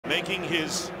making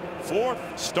his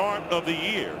 4th start of the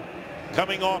year,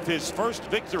 coming off his first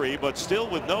victory, but still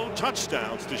with no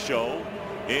touchdowns to show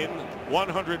in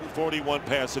 141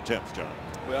 pass attempts, John.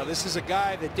 Well, this is a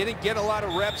guy that didn't get a lot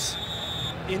of reps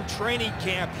in training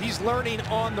camp. He's learning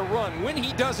on the run. When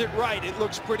he does it right, it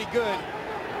looks pretty good.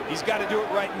 He's got to do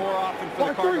it right more often for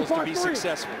the Cardinals to be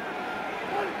successful.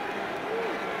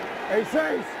 Hey,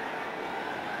 Saints.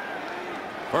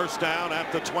 First down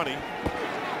at the 20.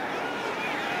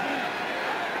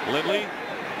 Lindley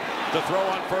to throw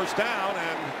on first down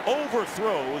and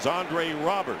overthrows Andre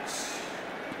Roberts.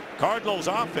 Cardinals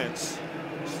offense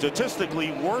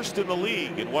statistically worst in the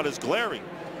league, and what is glaring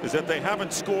is that they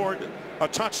haven't scored a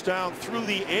touchdown through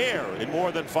the air in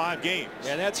more than 5 games.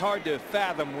 And that's hard to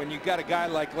fathom when you've got a guy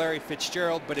like Larry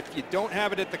Fitzgerald, but if you don't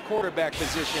have it at the quarterback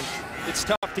position, it's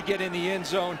tough to get in the end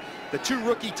zone. The 2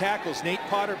 rookie tackles, Nate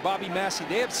Potter, Bobby Massey,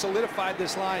 they have solidified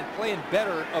this line, playing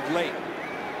better of late.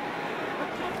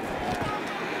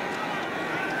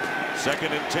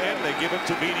 2nd and 10, they give it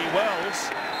to Beanie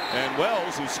Wells. And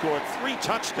Wells, who scored 3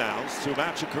 touchdowns to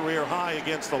match a career high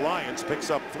against the Lions, picks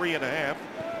up 3.5,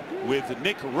 with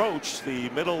Nick Roach, the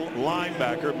middle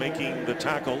linebacker, making the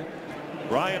tackle.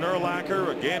 Brian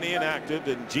Urlacher, again inactive,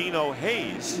 and Geno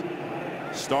Hayes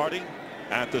starting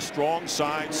at the strong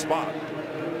side spot.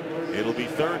 It'll be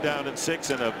 3rd down and 6,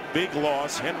 and a big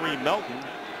loss. Henry Melton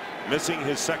missing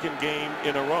his 2nd game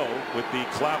in a row with the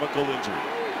clavicle injury.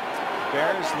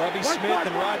 Bears, Lovie Smith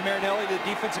and Rod Marinelli, the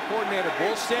defensive coordinator,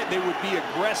 both said they would be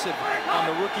aggressive on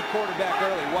the rookie quarterback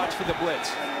early. Watch for the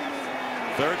blitz.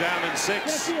 3rd down and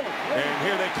 6. And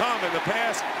here they come, and the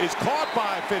pass is caught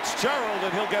by Fitzgerald,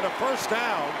 and he'll get a first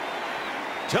down.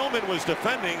 Tillman was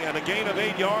defending, and a gain of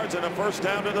 8 yards and a first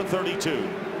down to the 32.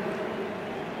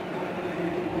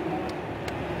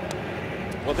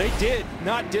 Well, they did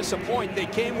not disappoint. They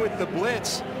came with the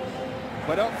blitz.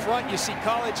 But up front, you see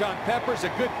College on Peppers, a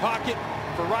good pocket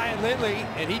for Ryan Lindley,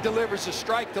 and he delivers a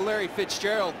strike to Larry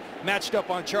Fitzgerald, matched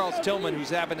up on Charles Tillman, who's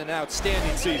having an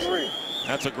outstanding season.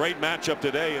 That's a great matchup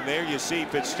today, and there you see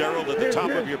Fitzgerald at the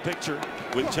top of your picture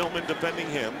with Tillman defending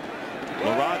him.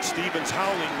 Larod Stevens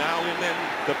howling now, and then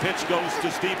the pitch goes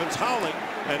to Stevens howling,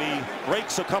 and he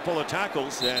breaks a couple of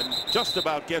tackles and just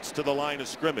about gets to the line of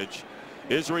scrimmage.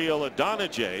 Israel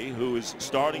Adonijah, who is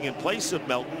starting in place of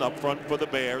Melton up front for the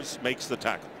Bears, makes the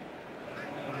tackle.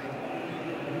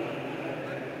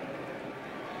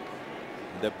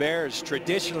 The Bears,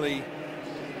 traditionally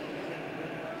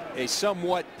a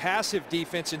somewhat passive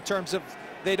defense in terms of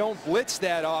they don't blitz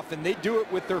that often. They do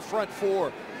it with their front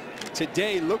 4.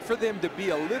 Today, look for them to be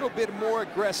a little bit more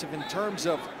aggressive in terms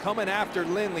of coming after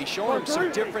Lindley, showing him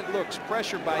some different looks,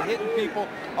 pressure by hitting people,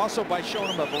 also by showing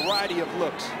him a variety of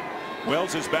looks.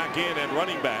 Wells is back in and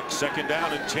running back. 2nd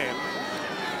down and 10.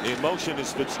 In motion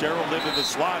is Fitzgerald into the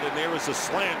slot, and there is a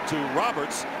slant to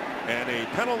Roberts, and a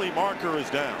penalty marker is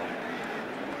down.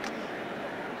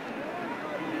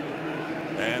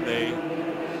 And they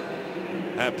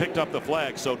have picked up the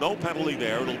flag, so no penalty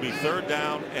there. It'll be 3rd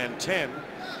down and 10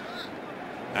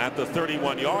 at the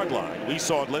 31-yard line. We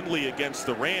saw Lindley against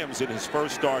the Rams in his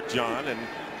first start, John, and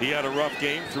he had a rough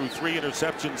game, threw 3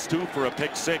 interceptions, 2 for a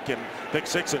pick six,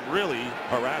 and really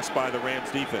harassed by the Rams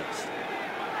defense.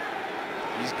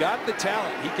 He's got the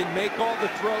talent. He can make all the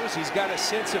throws. He's got a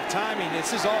sense of timing.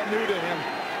 This is all new to him.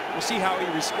 We'll see how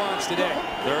he responds today.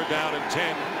 3rd down and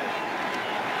 10.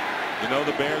 You know,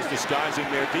 the Bears disguising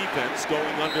their defense,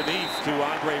 going underneath to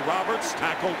Andre Roberts,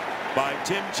 tackled by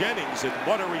Tim Jennings, and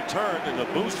what a return and a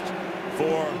boost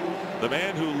for the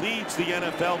man who leads the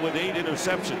NFL with 8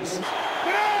 interceptions.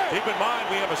 Keep in mind,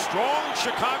 we have a strong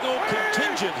Chicago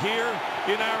contingent here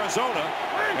in Arizona,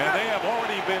 and they have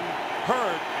already been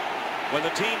heard when the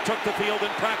team took the field in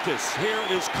practice. Here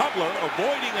is Cutler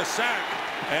avoiding a sack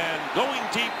and going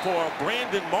deep for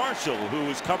Brandon Marshall, who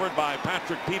is covered by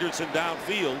Patrick Peterson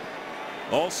downfield.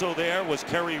 Also there was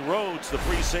Kerry Rhodes, the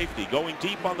free safety, going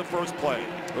deep on the first play.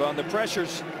 Well, and the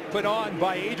pressure's put on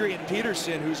by Adrian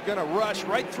Peterson, who's going to rush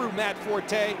right through Matt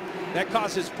Forte. That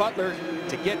causes Butler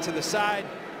to get to the side.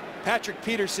 Patrick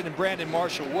Peterson and Brandon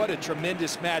Marshall, what a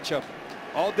tremendous matchup.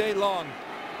 All day long,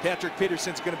 Patrick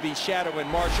Peterson's going to be shadowing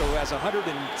Marshall, who has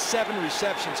 107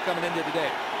 receptions coming into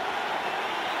today.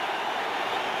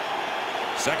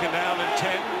 2nd down and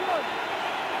 10.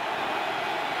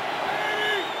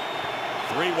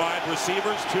 3 wide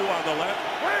receivers, 2 on the left.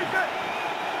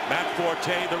 Matt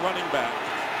Forte, the running back.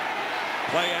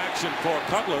 Play action for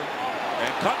Cutler.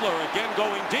 And Cutler again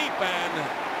going deep,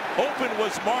 and open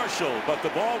was Marshall, but the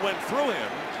ball went through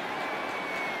him.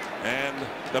 And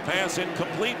the pass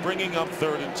incomplete, bringing up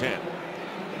 3rd and 10.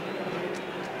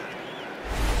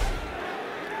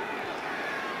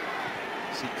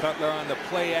 See Cutler on the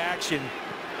play action.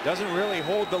 Doesn't really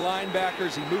hold the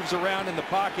linebackers. He moves around in the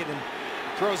pocket and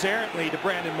throws errantly to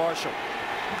Brandon Marshall.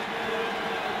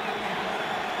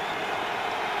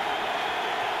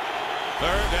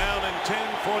 Third down and 10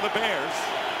 for the Bears.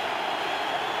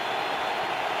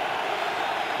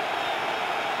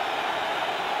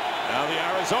 Now the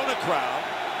Arizona crowd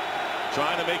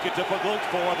trying to make it difficult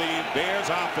for the Bears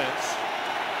offense.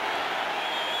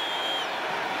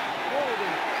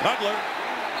 Cutler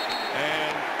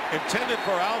and intended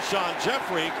for Alshon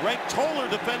Jeffrey. Greg Toller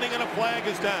defending, and a flag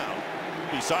is down.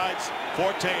 Besides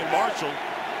Forte and Marshall,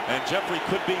 and Jeffrey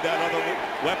could be that other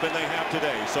weapon they have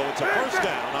today. So it's a first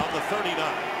down on the 39.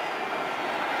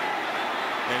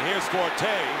 And here's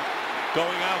Forte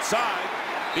going outside,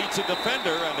 beats a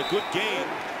defender, and a good gain.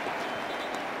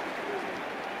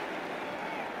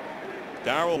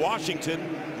 Darrell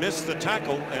Washington missed the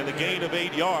tackle, and a gain of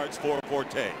 8 yards for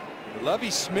Forte.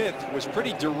 Lovie Smith was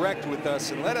pretty direct with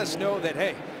us and let us know that,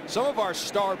 hey, some of our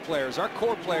star players, our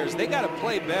core players, they got to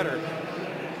play better.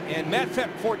 And Matt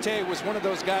Forte was one of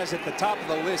those guys at the top of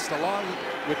the list, along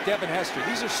with Devin Hester.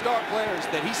 These are star players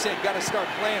that he said got to start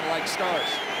playing like stars.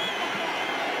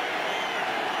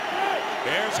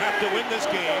 Bears have to win this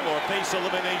game or face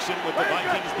elimination, with the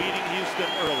Vikings beating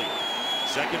Houston early.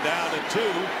 Second down and 2.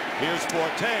 Here's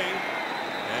Forte,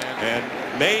 and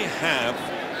may have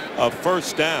a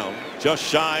first down just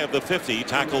shy of the 50,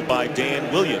 tackled by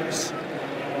Dan Williams.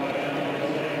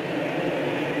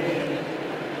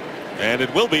 And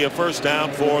it will be a first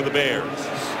down for the Bears.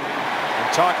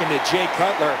 I'm talking to Jay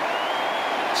Cutler.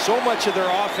 So much of their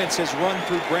offense has run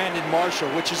through Brandon Marshall,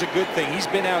 which is a good thing. He's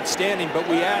been outstanding, but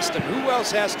we asked him, who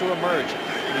else has to emerge?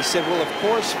 And he said, well, of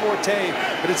course, Forte,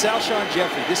 but it's Alshon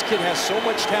Jeffrey. This kid has so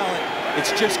much talent.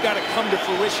 It's just got to come to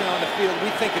fruition on the field. We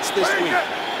think it's this week.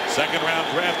 Second-round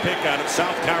draft pick out of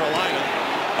South Carolina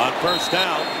on first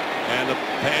down, and the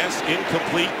pass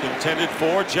incomplete, intended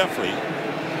for Jeffrey.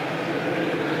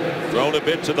 Thrown a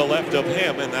bit to the left of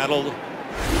him, and that'll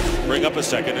bring up a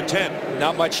second and 10.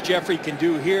 Not much Jeffrey can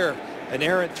do here. An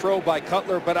errant throw by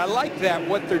Cutler, but I like that,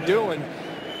 what they're doing.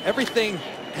 Everything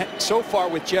so far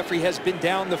with Jeffrey has been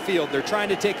down the field. They're trying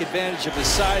to take advantage of his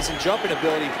size and jumping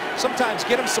ability. Sometimes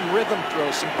get him some rhythm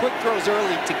throws, some quick throws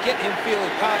early to get him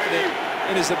feeling confident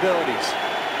in his abilities.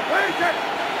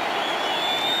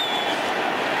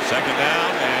 Second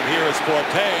down, and here is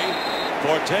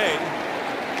Forte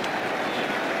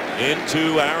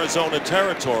into Arizona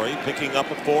territory, picking up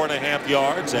 4.5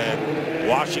 yards, and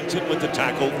Washington with the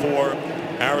tackle for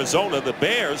Arizona. The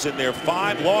Bears, in their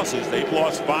 5 losses, they've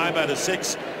lost 5 out of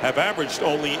 6, have averaged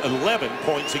only 11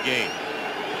 points a game.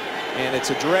 And it's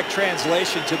a direct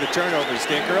translation to the turnovers,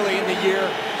 Dick. Early in the year,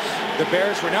 the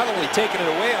Bears were not only taking it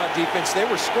away on defense, they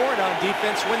were scoring on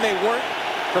defense when they weren't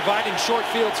providing short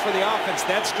fields for the offense.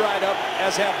 That's dried up,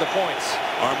 as have the points.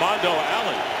 Armando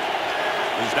Allen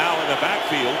is now in the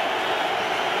backfield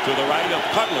to the right of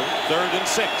Cutler, 3rd and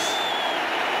 6.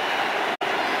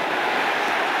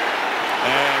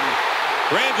 And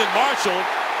Brandon Marshall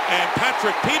and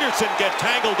Patrick Peterson get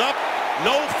tangled up.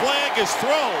 No flag is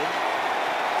thrown.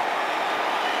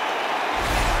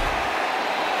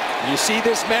 You see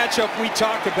this matchup we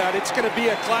talked about. It's going to be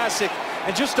a classic,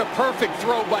 and just a perfect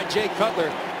throw by Jay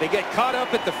Cutler. They get caught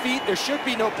up at the feet. There should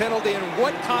be no penalty, and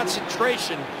what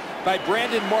concentration by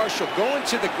Brandon Marshall. Going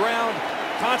to the ground,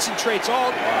 concentrates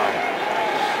all. Wow.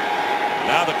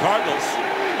 Now the Cardinals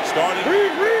starting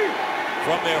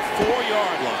from their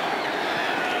 4-yard line.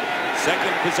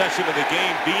 Second possession of the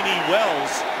game. Beanie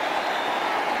Wells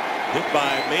hit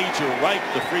by Major Wright,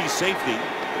 the free safety,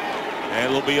 and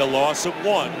it'll be a loss of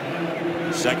 1.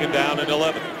 Second down and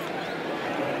 11.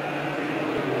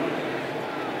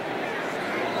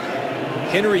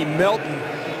 Henry Melton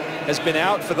has been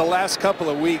out for the last couple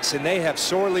of weeks, and they have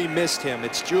sorely missed him.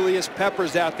 It's Julius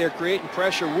Peppers out there creating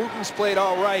pressure. Wooten's played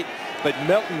all right, but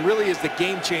Melton really is the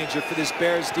game changer for this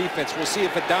Bears defense. We'll see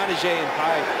if Adonijah and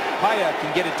Paya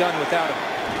can get it done without him.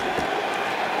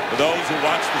 For those who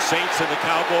watch the Saints and the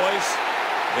Cowboys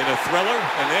in a thriller,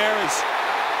 and there is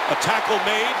a tackle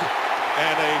made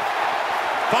and a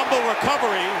fumble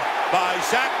recovery by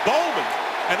Zach Bowman,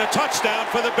 and a touchdown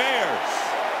for the Bears.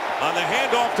 On the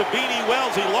handoff to Beanie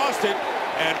Wells, he lost it,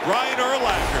 and Brian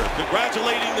Urlacher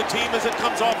congratulating the team as it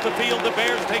comes off the field. The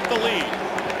Bears take the lead.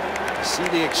 See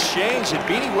the exchange, and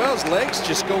Beanie Wells' legs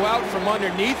just go out from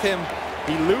underneath him.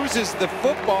 He loses the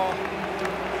football.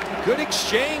 Good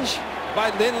exchange by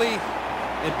Lindley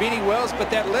and Beanie Wells, but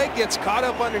that leg gets caught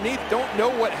up underneath. Don't know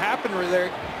what happened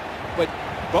there, but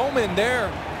Bowman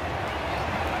there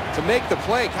to make the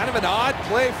play. Kind of an odd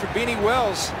play for Beanie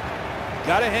Wells.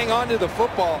 Got to hang on to the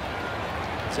football.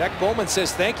 Zach Bowman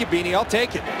says, thank you, Beanie, I'll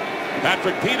take it.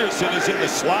 Patrick Peterson is in the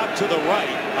slot to the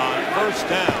right on first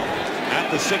down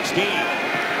at the 16.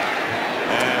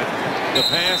 And the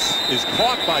pass is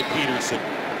caught by Peterson.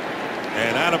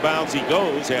 And out of bounds he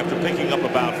goes after picking up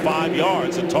about 5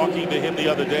 yards. And talking to him the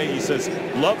other day, he says,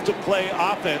 love to play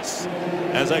offense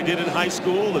as I did in high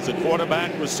school as a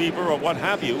quarterback, receiver, or what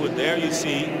have you. And there you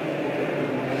see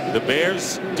the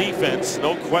Bears defense,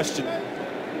 no question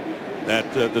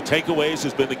that the takeaways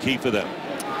has been the key for them.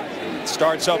 It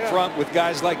starts up front with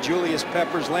guys like Julius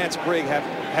Peppers, Lance Brigg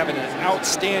having an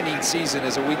outstanding season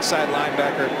as a weak side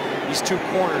linebacker. These two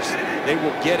corners, they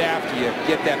will get after you,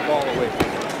 get that ball away from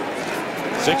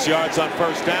you. 6 yards on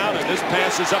first down, and this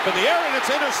pass is up in the air, and it's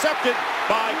intercepted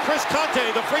by Chris Conte,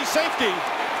 the free safety.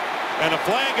 And a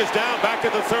flag is down back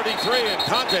at the 33, and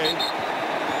Conte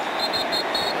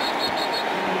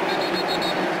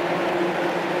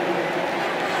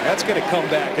that's going to come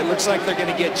back. It looks like they're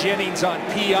going to get Jennings on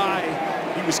PI.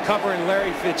 He was covering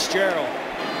Larry Fitzgerald.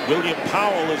 William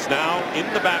Powell is now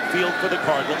in the backfield for the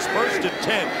Cardinals. 1st and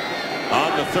 10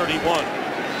 on the 31.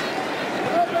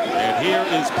 And here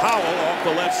is Powell off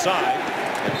the left side.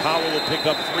 And Powell will pick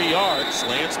up 3 yards.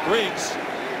 Lance Briggs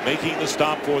making the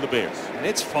stop for the Bears. And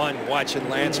it's fun watching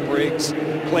Lance Briggs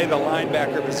play the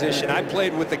linebacker position. I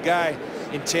played with a guy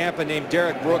in Tampa named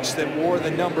Derek Brooks that wore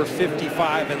the number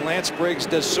 55, and Lance Briggs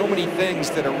does so many things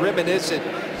that are reminiscent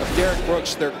of Derek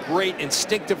Brooks. They're great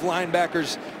instinctive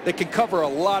linebackers that can cover a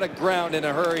lot of ground in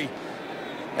a hurry,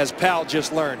 as Powell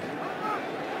just learned.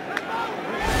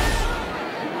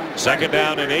 2nd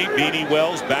down and 8. Beanie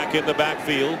Wells back in the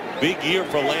backfield. Big year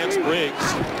for Lance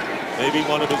Briggs, maybe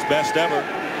one of his best ever.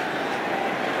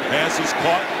 Pass is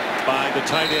caught by the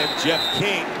tight end Jeff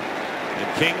King,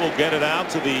 and King will get it out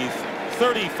to the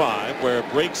 35, where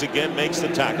Briggs again makes the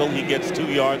tackle. He gets 2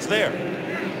 yards there.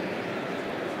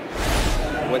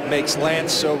 What makes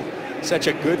Lance such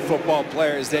a good football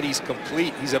player is that he's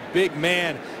complete. He's a big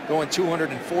man going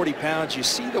 240 pounds. You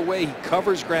see the way he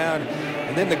covers ground,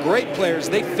 and then the great players,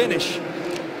 they finish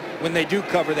when they do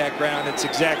cover that ground. It's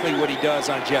exactly what he does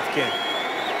on Jeff King.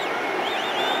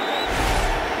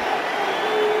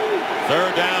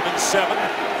 3rd down and 7.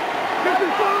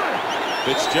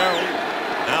 Fitzgerald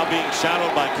now being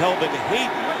shadowed by Kelvin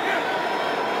Hayden.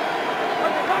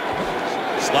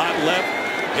 Slot left,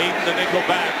 Hayden the nickel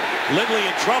back. Lindley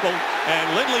in trouble,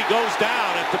 and Lindley goes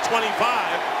down at the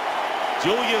 25.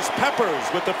 Julius Peppers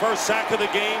with the first sack of the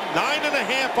game.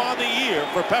 9.5 on the year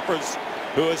for Peppers,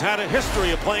 who has had a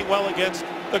history of playing well against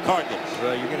the Cardinals.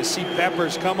 Well, you're going to see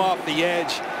Peppers come off the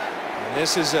edge. And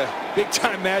this is a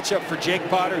big-time matchup for Jake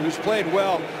Potter, who's played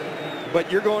well, but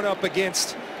you're going up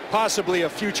against possibly a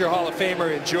future Hall of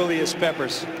Famer in Julius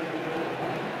Peppers.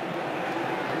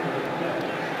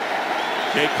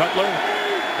 Jay Cutler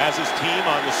has his team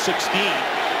on the 16.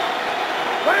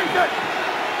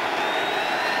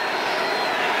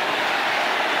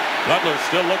 Cutler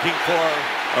still looking for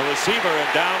a receiver,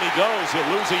 and down he goes. He'll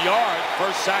lose a yard.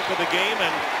 First sack of the game,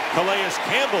 and Calais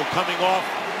Campbell coming off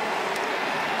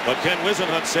what Ken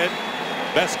Wisenhunt said,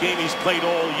 best game he's played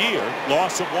all year.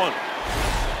 Loss of 1.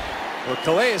 Well,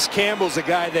 Calais Campbell's a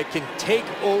guy that can take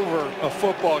over a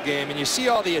football game, and you see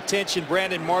all the attention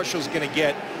Brandon Marshall's going to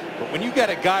get. But when you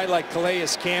got a guy like Calais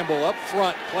Campbell up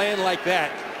front playing like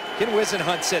that, Ken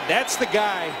Wisenhunt said that's the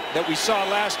guy that we saw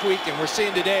last week and we're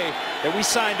seeing today that we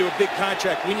signed to a big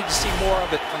contract. We need to see more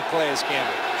of it from Calais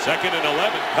Campbell. 2nd and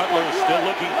 11. Cutler is still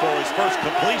looking for his first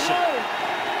completion.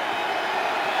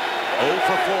 0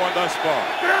 for 4 thus far.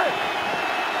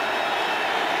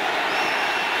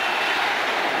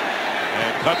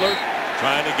 And Cutler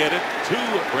trying to get it to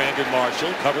Brandon Marshall,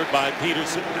 covered by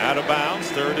Peterson, out of bounds.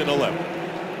 3rd and 11.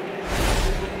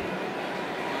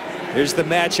 Here's the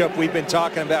matchup we've been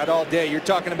talking about all day. You're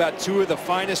talking about two of the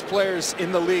finest players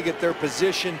in the league at their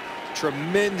position.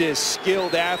 Tremendous,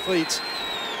 skilled athletes.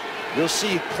 You'll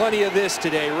see plenty of this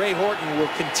today. Ray Horton will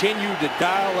continue to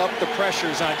dial up the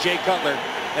pressures on Jay Cutler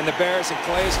and the Bears, and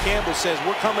Calais Campbell says,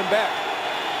 we're coming back.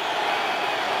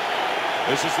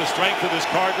 This is the strength of this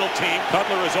Cardinal team.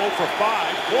 Cutler is 0 for 5.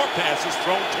 4 passes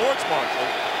thrown towards Marshall.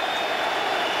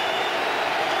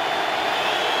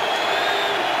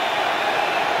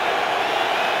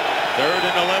 Third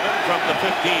and 11 from the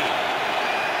 15.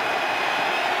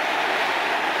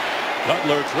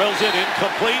 Cutler drills it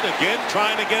incomplete. Again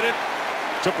trying to get it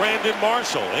to Brandon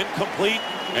Marshall. Incomplete,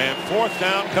 and 4th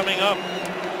down coming up.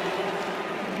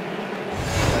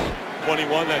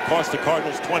 21 that cost the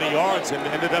Cardinals 20 yards and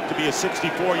ended up to be a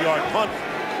 64-yard punt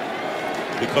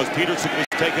because Peterson was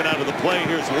taken out of the play.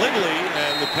 Here's Lindley,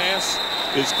 and the pass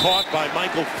is caught by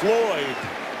Michael Floyd.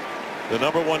 The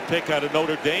 #1 pick out of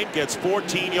Notre Dame gets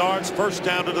 14 yards, first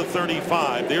down to the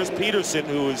 35. There's Peterson,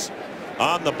 who is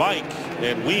on the bike,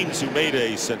 and Weems, who made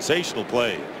a sensational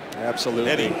play. Absolutely.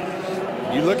 Eddie.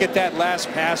 You look at that last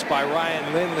pass by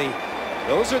Ryan Lindley.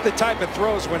 Those are the type of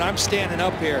throws when I'm standing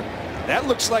up here. That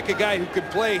looks like a guy who could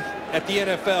play at the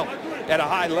NFL at a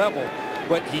high level,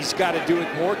 but he's got to do it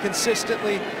more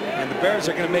consistently, and the Bears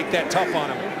are going to make that tough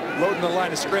on him. Loading the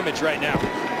line of scrimmage right now.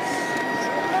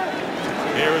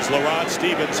 Here is LaRod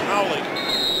Stevens howling,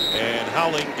 and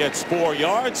Howling gets 4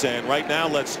 yards. And right now,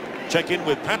 let's check in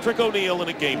with Patrick O'Neill in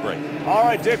a game break. All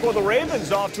right, Dick. Well, the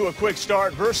Ravens off to a quick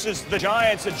start versus the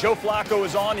Giants, and Joe Flacco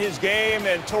is on his game,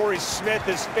 and Torrey Smith,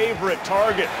 his favorite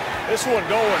target. This one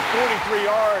going 43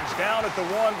 yards down at the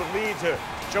 1 would lead to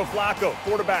Joe Flacco,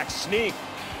 quarterback sneak.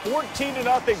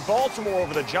 14-0 Baltimore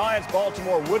over the Giants.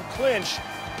 Baltimore would clinch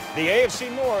the AFC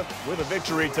North with a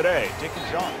victory today. Dick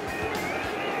and John.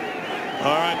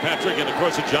 All right, Patrick, and of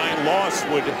course a Giant loss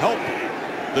would help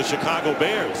the Chicago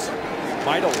Bears.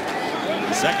 Mightily.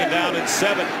 2nd down and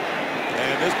 7.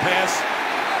 And this pass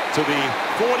to the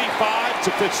 45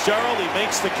 to Fitzgerald. He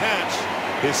makes the catch.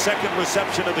 His 2nd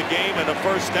reception of the game and a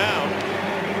first down.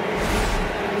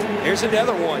 Here's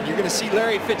another one. You're going to see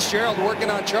Larry Fitzgerald working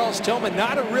on Charles Tillman.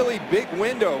 Not a really big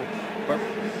window, but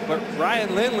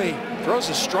Ryan Lindley throws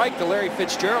a strike to Larry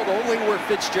Fitzgerald. Only where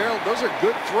Fitzgerald. Those are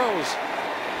good throws.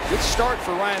 Good start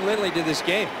for Ryan Lindley to this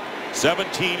game.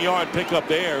 17-yard pickup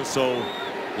there. So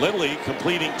Lindley,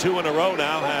 completing 2 in a row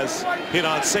now, has hit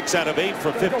on 6 out of 8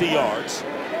 for 50 yards.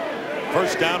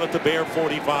 First down at the Bear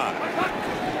 45.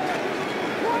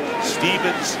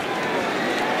 Stevens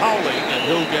howling, and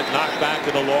he'll get knocked back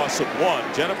in a loss of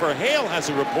 1. Jennifer Hale has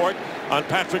a report on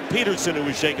Patrick Peterson, who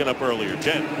was shaken up earlier.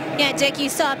 Jen. Yeah, Dick, you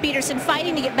saw Peterson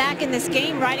fighting to get back in this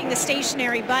game, riding the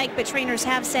stationary bike, but trainers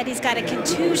have said he's got a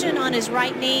contusion on his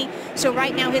right knee. So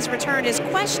right now his return is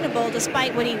questionable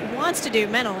despite what he wants to do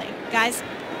mentally. Guys?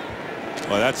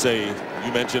 Well, that's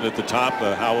you mentioned at the top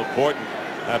how important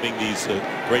having these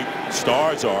great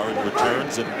stars are in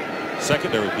returns and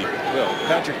secondary people. Well,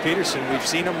 Patrick Peterson, we've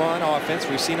seen him on offense,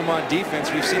 we've seen him on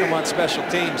defense, we've seen him on special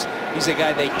teams. He's a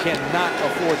guy they cannot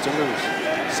afford to lose.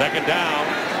 2nd down,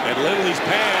 and Lindley's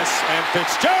pass, and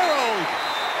Fitzgerald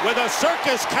with a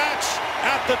circus catch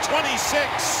at the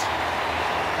 26.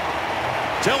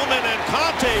 Tillman and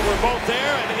Conte were both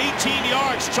there, and 18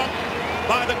 yards chunked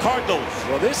by the Cardinals.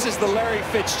 Well, this is the Larry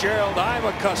Fitzgerald I'm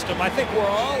accustomed. I think we're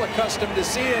all accustomed to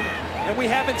seeing, and we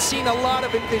haven't seen a lot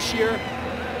of it this year,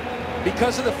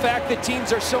 because of the fact that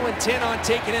teams are so intent on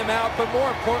taking him out, but more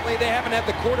importantly, they haven't had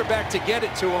the quarterback to get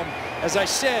it to him. As I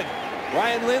said,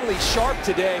 Ryan Lindley sharp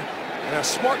today, and a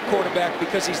smart quarterback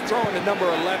because he's throwing to number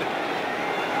 11.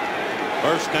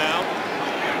 First down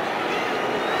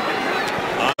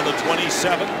on the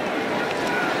 27.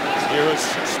 Here is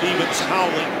Stevens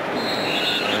howling,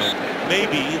 and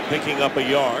maybe picking up a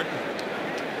yard.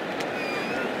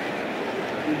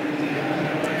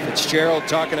 Fitzgerald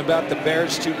talking about the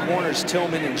Bears' 2 corners,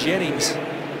 Tillman and Jennings.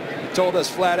 He told us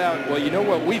flat out, well, you know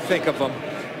what we think of them.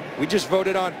 We just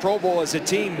voted on Pro Bowl as a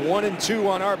team, 1 and 2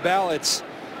 on our ballots.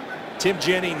 Tim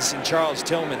Jennings and Charles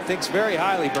Tillman. Thinks very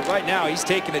highly, but right now he's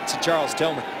taking it to Charles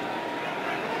Tillman.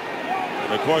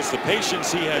 And of course, the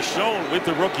patience he has shown with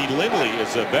the rookie Lindley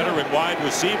as a veteran wide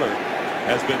receiver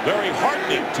has been very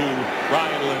heartening to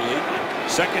Ryan Lindley.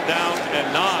 2nd down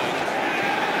and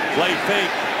 9. Play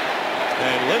fake.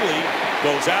 And Lindley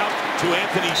goes out to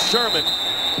Anthony Sherman,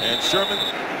 and Sherman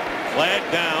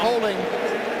flagged down. Holding,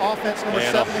 offense number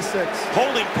 76.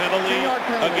 Holding penalty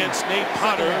against Nate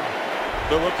Potter,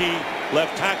 the rookie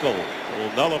left tackle.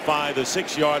 Will nullify the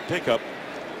 6-yard pickup.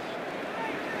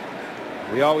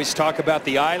 We always talk about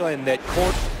the island that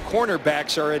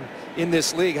cornerbacks are in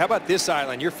this league. How about this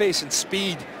island? You're facing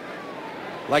speed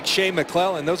like Shea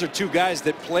McClellan. Those are 2 guys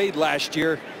that played last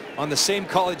year on the same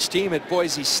college team at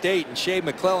Boise State, and Shea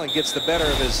McClellan gets the better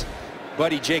of his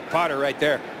buddy Jake Potter right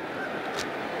there.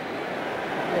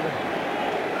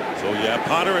 So you have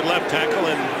Potter at left tackle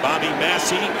and Bobby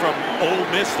Massey from Ole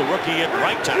Miss, the rookie, at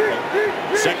right tackle.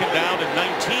 2nd down and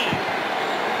 19.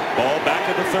 Ball back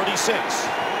at the 36.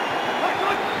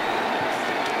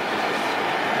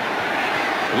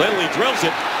 Lindley drills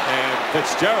it, and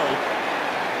Fitzgerald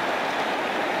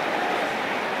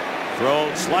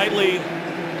thrown slightly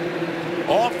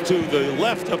off to the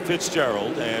left of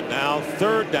Fitzgerald, and now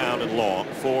 3rd down and long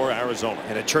for Arizona.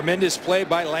 And a tremendous play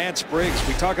by Lance Briggs.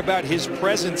 We talk about his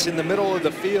presence in the middle of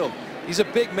the field. He's a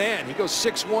big man. He goes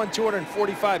 6'1",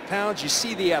 245 pounds. You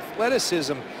see the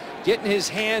athleticism, getting his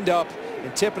hand up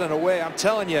and tipping it away. I'm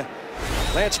telling you,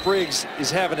 Lance Briggs is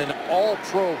having an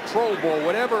all-pro, Pro Bowl,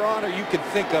 whatever honor you can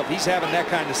think of. He's having that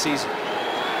kind of season.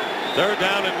 3rd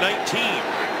down and 19.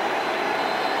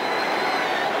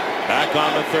 Back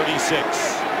on the 36.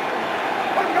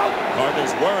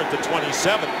 Cardinals were at the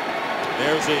 27.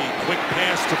 There's a quick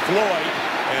pass to Floyd,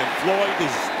 and Floyd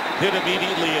is hit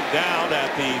immediately and down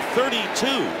at the 32.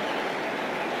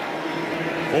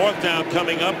 4th down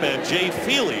coming up, and Jay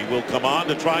Feely will come on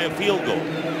to try a field goal.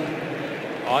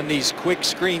 On these quick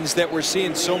screens that we're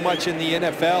seeing so much in the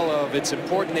NFL of, it's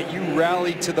important that you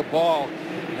rally to the ball.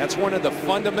 That's one of the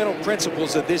fundamental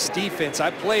principles of this defense.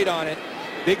 I played on it.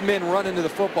 Big men run into the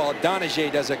football.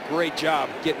 Donajay does a great job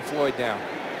getting Floyd down.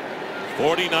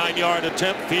 49-yard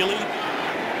attempt. Feely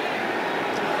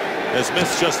has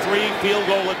missed just 3 field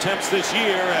goal attempts this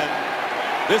year,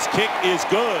 and this kick is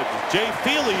good. Jay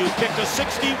Feely, who kicked a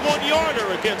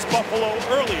 61-yarder against Buffalo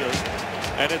earlier,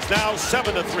 and it's now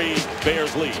 7-3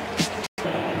 Bears lead.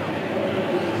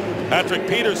 Patrick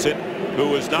Peterson, who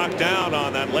was knocked down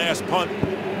on that last punt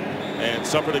and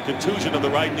suffered a contusion of the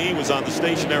right knee, was on the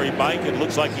stationary bike. It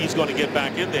looks like he's going to get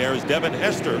back in there as Devin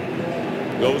Hester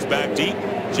goes back deep.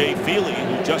 Jay Feely,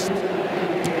 who just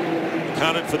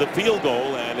counted for the field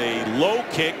goal, and a low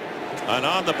kick, and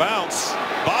on the bounce,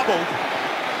 bobbled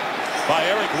by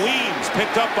Eric Weems,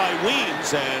 picked up by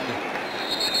Weems,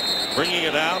 and bringing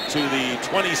it out to the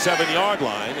 27-yard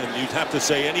line. And you'd have to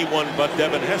say anyone but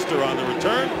Devin Hester on the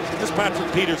return, as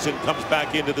Patrick Peterson comes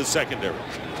back into the secondary.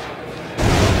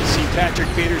 See Patrick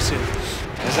Peterson,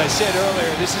 as I said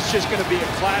earlier, this is just going to be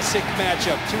a classic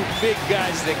matchup. 2 big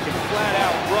guys that can flat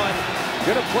out run.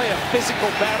 Going to play a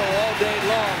physical battle all day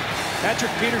long.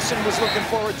 Patrick Peterson was looking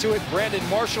forward to it. Brandon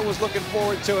Marshall was looking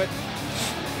forward to it.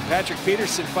 Patrick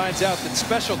Peterson finds out that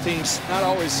special teams not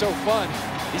always so fun.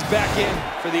 He's back in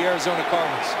for the Arizona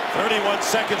Cardinals. 31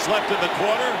 seconds left in the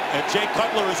quarter, and Jay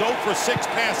Cutler is 0 for 6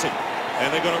 passing. And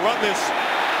they're going to run this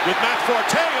with Matt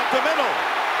Forte up the middle.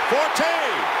 Forte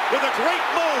with a great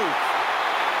move.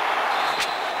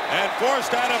 And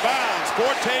forced out of bounds.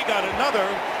 Forte got another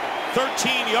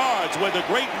 13 yards with a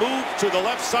great move to the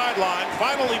left sideline.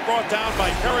 Finally brought down by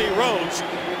Perry Rhodes.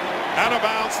 Out of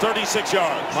bounds, 36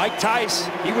 yards. Mike Tice,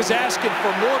 he was asking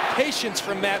for more patience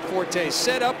from Matt Forte.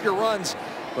 Set up your runs.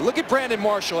 But look at Brandon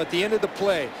Marshall at the end of the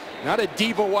play. Not a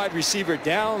diva wide receiver,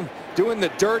 down doing the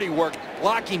dirty work,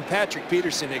 blocking Patrick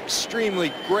Peterson.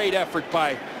 Extremely great effort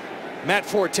by Matt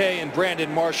Forte and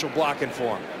Brandon Marshall blocking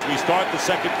for him. We start the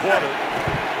second quarter.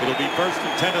 It'll be 1st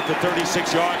and 10 at the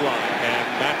 36-yard line.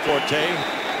 And Matt Forte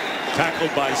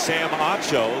tackled by Sam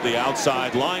Acho, the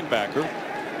outside linebacker,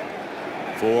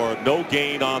 for no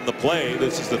gain on the play.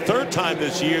 This is the 3rd time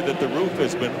this year that the roof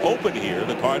has been open here.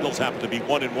 The Cardinals happen to be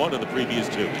 1-1 in the previous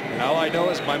 2. All I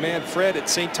know is my man Fred at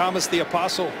St. Thomas the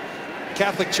Apostle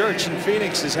Catholic Church in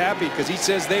Phoenix is happy because he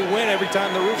says they win every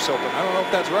time the roof's open. I don't know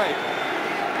if that's right.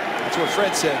 That's what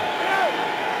Fred said.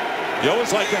 You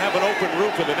always like to have an open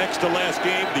roof in the next to last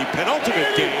game, the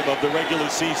penultimate game of the regular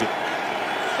season.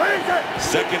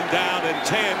 2nd down and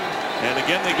 10, and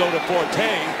again they go to Forte,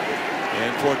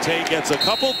 and Forte gets a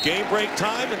couple. Game break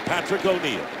time, and Patrick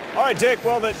O'Neal. All right, Dick,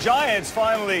 well, the Giants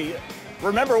finally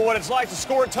remember what it's like to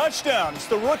score a touchdown. It's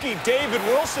the rookie David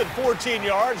Wilson, 14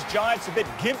 yards. Giants a bit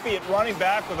gimpy at running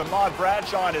back with Ahmad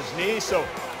Bradshaw on his knee, so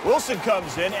Wilson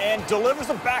comes in and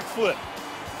delivers a backflip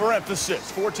for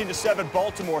emphasis. 14-7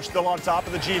 Baltimore still on top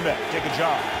of the G-Men. Dick and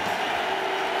John.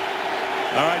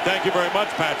 All right, thank you very much,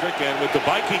 Patrick. And with the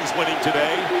Vikings winning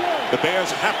today, the Bears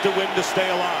have to win to stay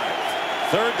alive.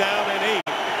 3rd down and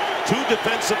 8. 2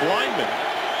 defensive linemen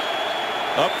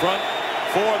up front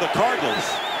for the Cardinals.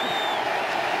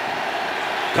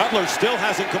 Cutler still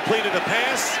hasn't completed a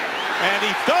pass, and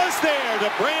he does there to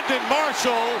Brandon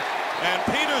Marshall, and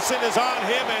Peterson is on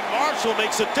him, and Marshall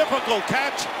makes a difficult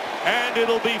catch, and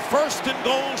it'll be 1st and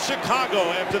goal Chicago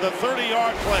after the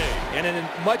 30-yard play. And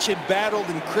a much embattled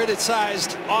and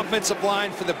criticized offensive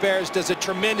line for the Bears does a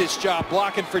tremendous job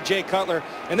blocking for Jay Cutler,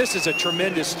 and this is a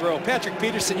tremendous throw. Patrick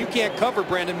Peterson, you can't cover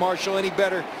Brandon Marshall any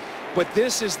better, but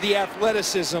this is the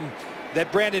athleticism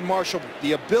that Brandon Marshall,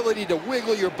 the ability to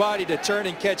wiggle your body to turn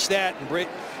and catch that. And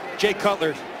Jay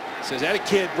Cutler says, "That a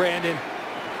kid, Brandon."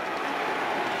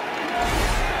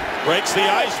 Breaks the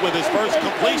ice with his first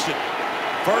completion.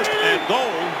 1st and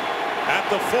goal at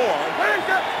the 4.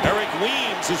 Eric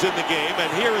Weems is in the game,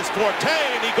 and here is Forte,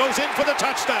 and he goes in for the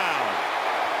touchdown.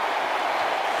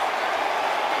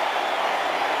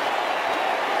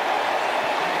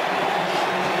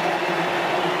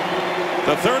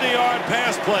 The 30-yard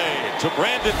pass play to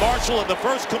Brandon Marshall, and the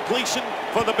first completion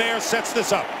for the Bears sets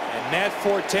this up. And Matt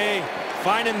Forte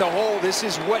finding the hole. This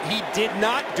is what he did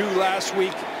not do last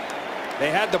week They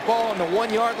had the ball on the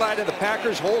 1-yard line of the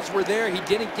Packers. Holes were there. He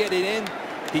didn't get it in.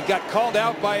 He got called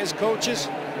out by his coaches.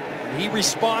 He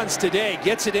responds today,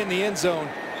 gets it in the end zone.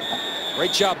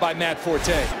 Great job by Matt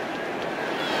Forte.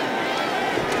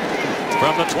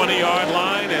 From the 20-yard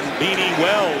line, and Beanie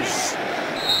Wells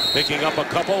picking up a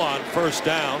couple on first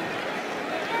down.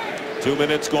 2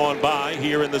 minutes gone by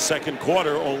here in the second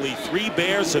quarter. Only 3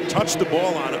 Bears have touched the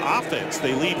ball on offense.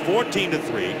 They lead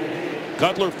 14-3.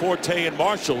 Cutler, Forte, and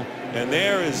Marshall. And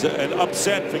there is an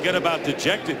upset. Forget about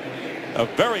dejected. A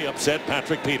very upset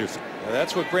Patrick Peterson. Well,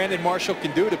 that's what Brandon Marshall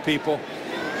can do to people.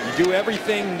 You do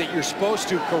everything that you're supposed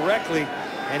to correctly,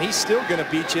 and he's still going to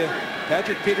beat you.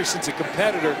 Patrick Peterson's a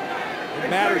competitor. It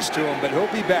matters to him, but he'll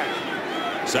be back.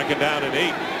 Second down and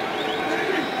 8.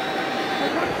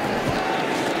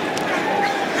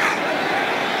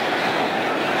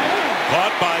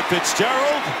 Caught by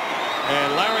Fitzgerald,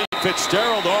 and Larry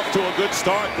Fitzgerald off to a good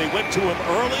start. They went to him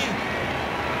early,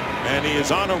 and he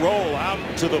is on a roll out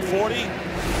to the 40,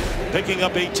 picking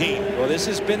up 18. Well, this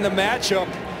has been the matchup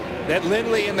that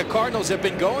Lindley and the Cardinals have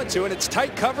been going to, and it's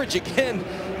tight coverage again.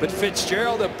 But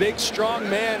Fitzgerald, a big, strong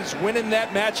man, is winning that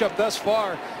matchup thus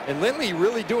far. And Lindley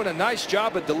really doing a nice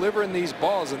job of delivering these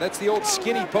balls. And that's the old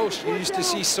skinny post you used to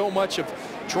see so much of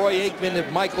Troy Aikman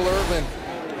and Michael Irvin.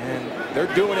 And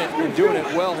they're doing it and doing it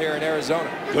well here in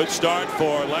Arizona. Good start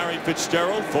for Larry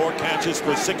Fitzgerald. 4 catches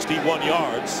for 61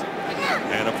 yards.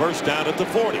 And a first down at the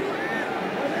 40.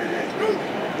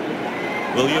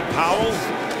 William Powell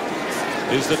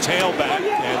is the tailback,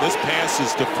 and this pass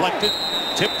is deflected,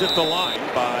 tipped at the line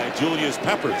by Julius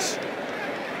Peppers.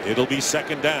 It'll be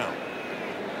second down.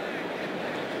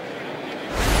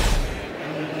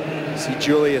 See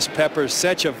Julius Peppers,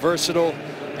 such a versatile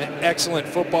and excellent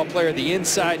football player. The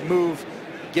inside move,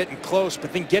 getting close,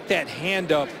 but then get that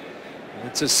hand up.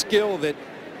 It's a skill that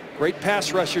great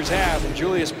pass rushers have, and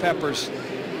Julius Peppers,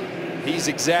 he's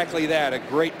exactly that, a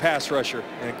great pass rusher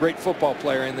and a great football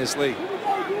player in this league.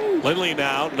 Lindley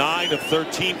now 9 of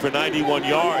 13 for 91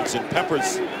 yards, and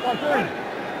Peppers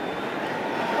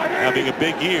having a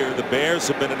big year. The Bears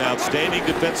have been an outstanding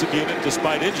defensive unit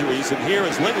despite injuries, and here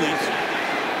is Lindley.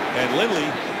 And Lindley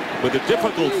with a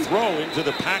difficult throw into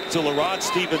the pack to LaRod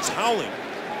Stevens howling.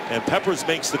 And Peppers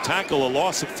makes the tackle, a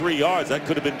loss of 3 yards. That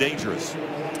could have been dangerous.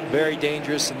 Very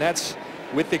dangerous, and that's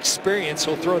with experience.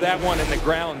 He'll throw that one in the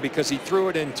ground because he threw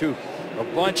it into a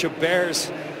bunch of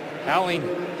Bears howling.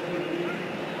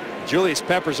 Julius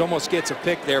Peppers almost gets a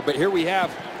pick there, but here we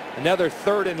have another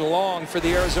 3rd and long for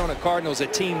the Arizona Cardinals, a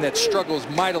team that struggles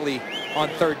mightily on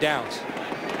 3rd downs.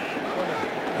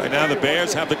 Right now the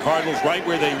Bears have the Cardinals right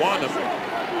where they want them,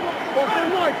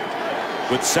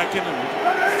 with 2nd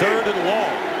and 3rd and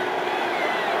long.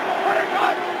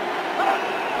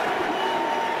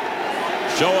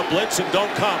 Show a blitz and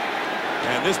don't come,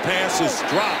 and this pass is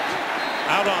dropped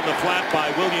out on the flat by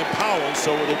William Powell,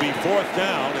 so it'll be 4th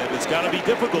down, and it's got to be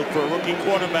difficult for a rookie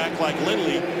quarterback like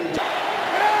Lindley.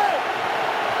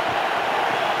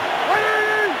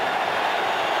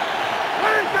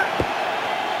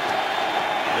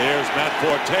 There's Matt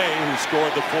Forte, who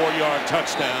scored the 4-yard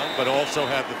touchdown, but also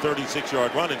had the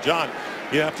 36-yard run. And John,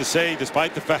 you have to say,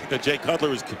 despite the fact that Jay Cutler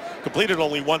has completed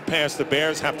only 1 pass, the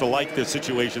Bears have to like the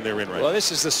situation they're in right now. Well,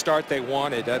 this is the start they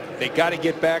wanted. They got to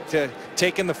get back to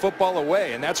taking the football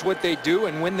away, and that's what they do.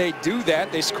 And when they do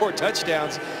that, they score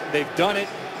touchdowns. They've done it.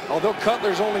 Although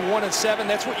Cutler's only 1 of 7,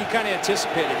 that's what you kind of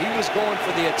anticipated. He was going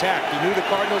for the attack. He knew the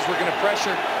Cardinals were going to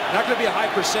pressure. Not going to be a high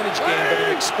percentage game, but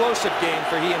an explosive game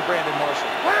for he and Brandon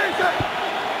Marshall.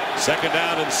 2nd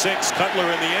down and 6. Cutler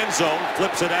in the end zone,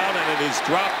 flips it out, and it is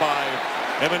dropped by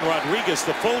Evan Rodriguez,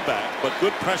 the fullback. But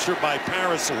good pressure by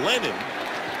Paris Lennon,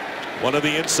 one of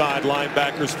the inside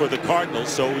linebackers for the Cardinals.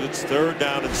 So it's 3rd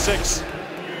down and 6.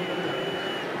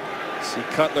 See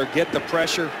Cutler get the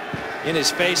pressure in his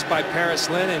face by Paris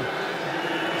Lennon.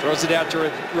 Throws it out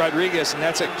to Rodriguez, and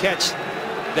that's a catch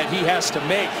that he has to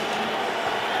make.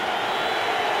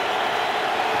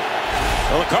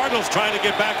 Well, the Cardinals trying to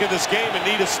get back in this game and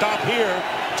need a stop here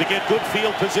to get good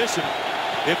field position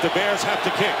if the Bears have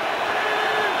to kick.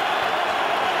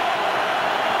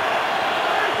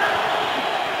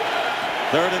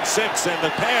 Third and 6, and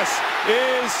the pass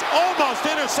is almost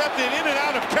intercepted in and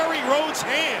out of Kerry Rhodes'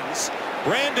 hands.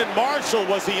 Brandon Marshall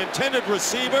was the intended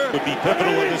receiver. Would be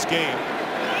pivotal in this game.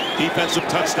 Defensive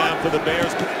touchdown for the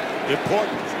Bears.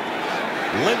 Important.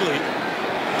 Lindley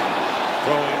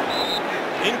throwing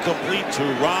incomplete to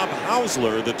Rob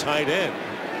Hausler, the tight end.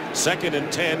 2nd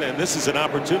and 10, and this is an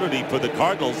opportunity for the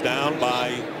Cardinals down by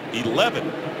 11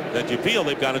 that you feel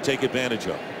they've got to take advantage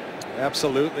of.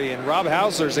 Absolutely, and Rob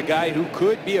Hausler's a guy who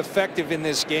could be effective in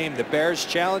this game. The Bears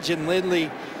challenging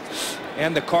Lindley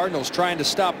and the Cardinals trying to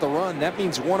stop the run. That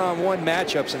means one-on-one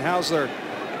matchups, and Hausler,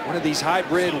 one of these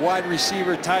hybrid wide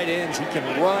receiver tight ends. He can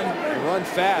run and run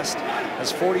fast.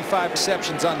 Has 45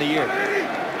 receptions on the year.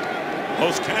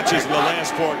 Most catches in the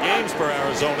last 4 games for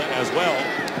Arizona as well.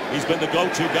 He's been the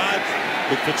go-to guy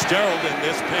with Fitzgerald in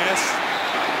this pass.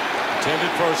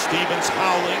 Intended for Stevens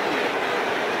Howling.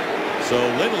 So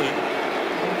Lindley,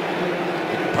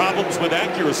 problems with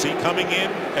accuracy, coming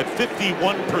in at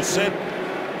 51%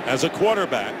 as a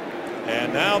quarterback.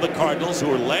 And now the Cardinals,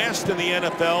 who are last in the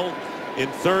NFL in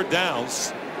third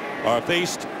downs, are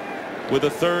faced with a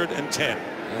 3rd and 10.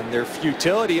 And their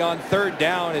futility on third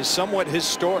down is somewhat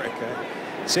historic.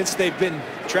 Since they've been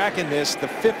tracking this, the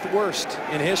 5th worst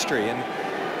in history. And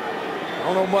I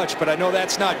don't know much, but I know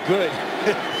that's not good.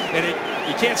 And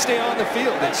you can't stay on the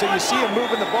field. And so you see them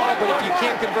moving the ball, but if you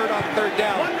can't convert on third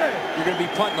down, you're going to be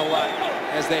punting a lot,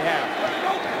 as they have.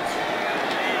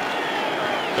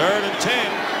 3rd and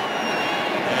 10.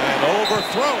 And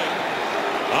overthrowing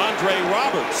Andre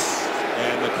Roberts.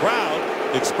 And the crowd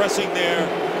expressing their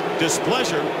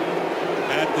displeasure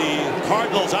at the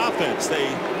Cardinals offense. They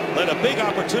let a big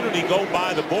opportunity go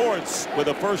by the boards with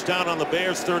a first down on the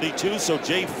Bears 32. So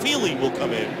Jay Feely will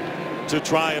come in to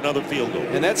try another field goal.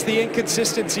 And that's the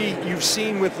inconsistency you've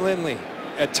seen with Lindley.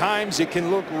 At times it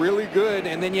can look really good,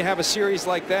 and then you have a series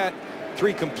like that,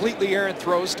 3 completely errant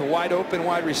throws to wide open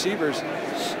wide receivers.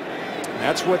 And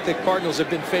that's what the Cardinals have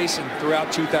been facing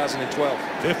throughout 2012.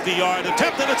 50-yard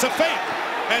attempt, and it's a fake.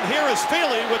 And here is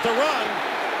Feely with the run.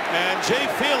 And Jay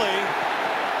Feely,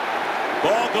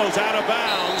 ball goes out of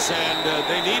bounds, and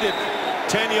they needed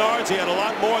 10 yards. He had a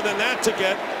lot more than that to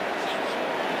get.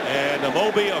 And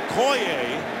Amobi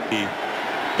Okoye, the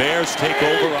Bears take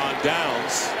over on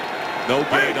downs. No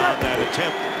gain on that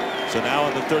attempt. So now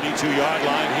on the 32-yard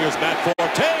line, here's Matt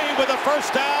Forte with a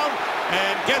first down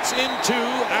and gets into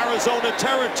Arizona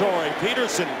territory.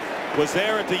 Peterson was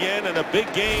there at the end, and a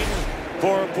big gain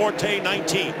for Forte,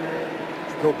 19.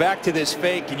 Go back to this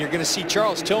fake, and you're going to see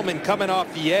Charles Tillman coming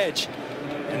off the edge.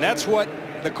 And that's what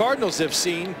the Cardinals have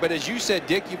seen. But as you said,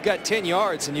 Dick, you've got 10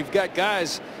 yards, and you've got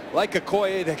guys like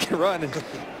Okoye that can run. And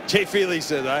Jay Feely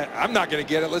said, I'm not going to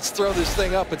get it. Let's throw this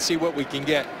thing up and see what we can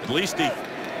get. At least he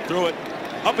threw it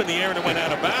up in the air and it went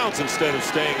out of bounds instead of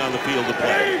staying on the field of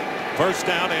play. First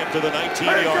down after the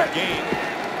 19-yard gain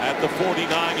at the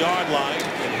 49-yard line.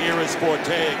 And here is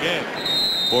Forte again.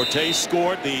 Forte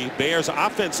scored the Bears'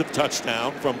 offensive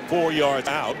touchdown from 4 yards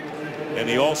out. And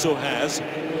he also has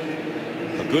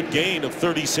a good gain of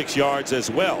 36 yards as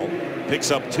well.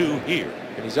 Picks up 2 here.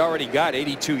 And he's already got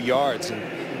 82 yards. And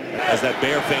as that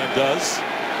Bear fan does.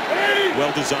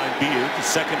 Well-designed beard.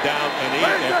 Second down and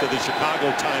 8 after the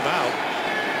Chicago timeout.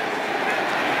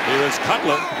 Here is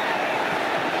Cutler.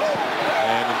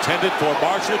 And intended for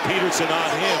Marshall. Peterson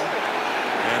on him.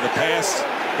 And the pass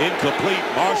incomplete.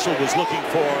 Marshall was looking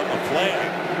for a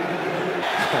flag.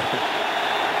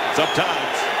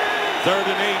 Sometimes.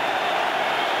 3rd and 8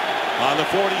 on the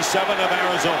 47 of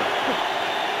Arizona.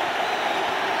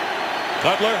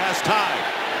 Cutler has time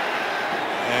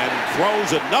and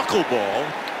throws a knuckleball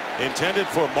intended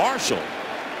for Marshall.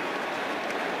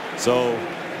 So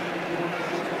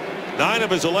 9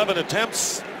 of his 11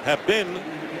 attempts have been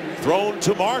thrown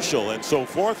to Marshall, and so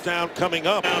 4th down coming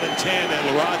up. Down and 10,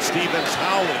 and Rod Stevens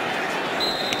howling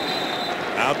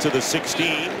out to the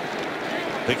 16,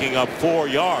 picking up 4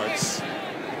 yards.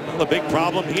 Well, the big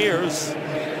problem here is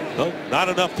not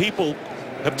enough people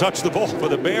have touched the ball for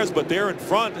the Bears, but they're in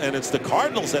front, and it's the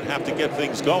Cardinals that have to get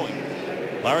things going.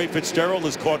 Larry Fitzgerald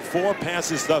has caught 4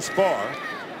 passes thus far.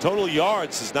 Total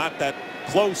yards is not that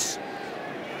close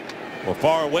or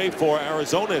far away for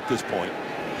Arizona at this point.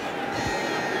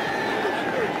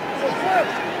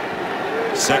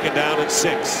 2nd down and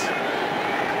 6.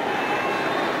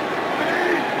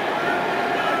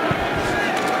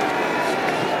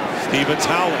 Stevens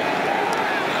howling.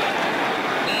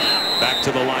 Back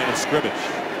to the line of scrimmage.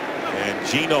 And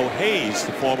Geno Hayes,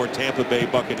 the former Tampa Bay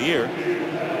Buccaneer,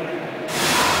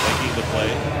 making the play.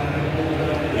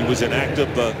 He was inactive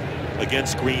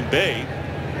against Green Bay.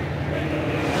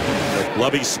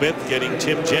 Lovie Smith getting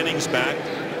Tim Jennings back,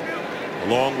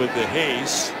 along with the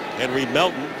Hayes. Henry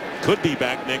Melton could be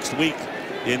back next week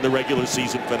in the regular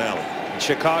season finale.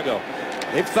 Chicago,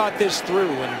 they've thought this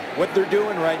through, and what they're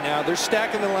doing right now, they're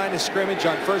stacking the line of scrimmage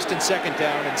on 1st and 2nd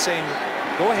down and saying,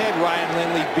 go ahead, Ryan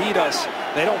Lindley, beat us.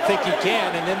 They don't think he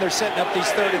can, and then they're setting up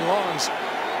these 3rd and longs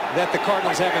that the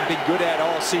Cardinals haven't been good at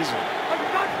all season.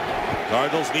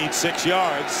 Cardinals need 6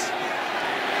 yards.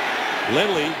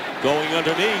 Lindley going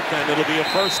underneath, and it'll be a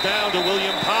first down to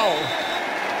William Powell.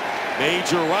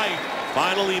 Major right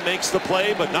finally makes the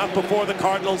play, but not before the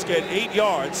Cardinals get 8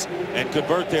 yards and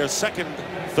convert their second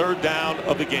third down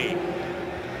of the game.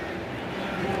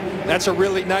 That's a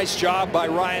really nice job by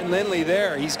Ryan Lindley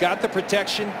there. He's got the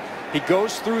protection. He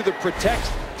goes through the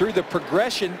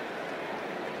progression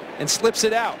and slips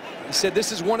it out. He said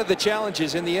this is one of the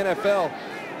challenges in the NFL.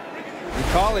 In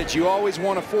college, you always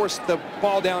want to force the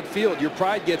ball downfield. Your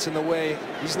pride gets in the way.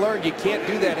 He's learned you can't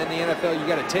do that in the NFL. You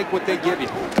got to take what they give you.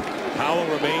 Powell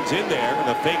remains in there, and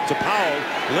a fake to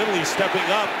Powell. Lindley stepping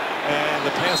up, and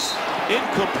the pass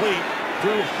incomplete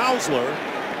through Hausler.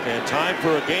 And time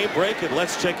for a game break, and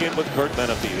let's check in with Kurt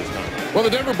Menefee this time. Well, the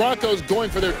Denver Broncos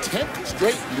going for their 10th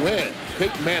straight win.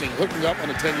 Peyton Manning hooking up on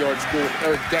a 10-yard score with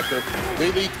Eric Decker.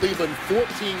 They lead Cleveland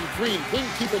 14-3.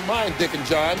 Please keep in mind, Dick and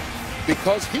John,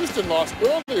 because Houston lost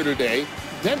earlier today,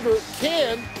 Denver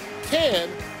can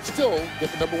still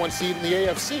get the #1 seed in the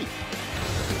AFC.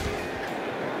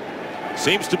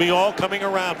 Seems to be all coming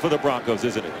around for the Broncos,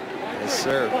 isn't it? Yes,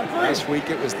 sir. Last week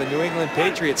it was the New England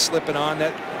Patriots slipping on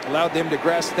that allowed them to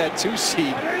grasp that 2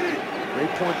 seed.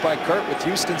 Great point by Kurt with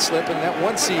Houston slipping. That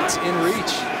 1 seed's in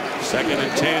reach. 2nd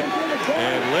and 10,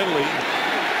 and Lindley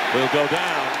will go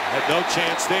down. Had no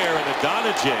chance there, and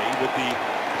Adonijay with the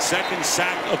 2nd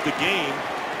sack of the game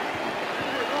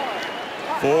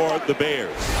for the Bears.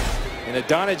 And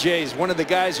Adonijay is one of the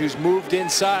guys who's moved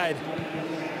inside.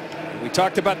 We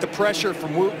talked about the pressure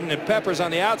from Wooten and Peppers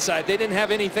on the outside. They didn't have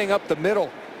anything up the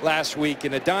middle last week,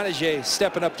 and Adonijay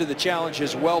stepping up to the challenge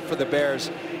as well for the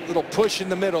Bears. Little push in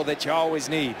the middle that you always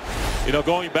need. You know,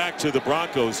 going back to the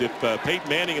Broncos, if Peyton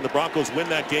Manning and the Broncos win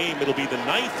that game, it'll be the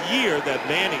 9th year that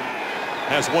Manning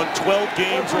has won 12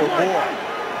 games or more.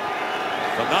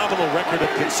 Phenomenal record of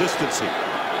consistency.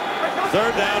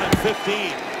 3rd down and 15,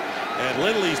 and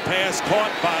Lindley's pass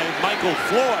caught by Michael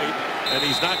Floyd, and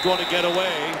he's not going to get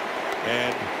away.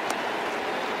 And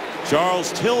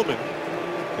Charles Tillman,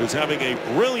 who's having a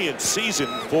brilliant season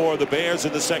for the Bears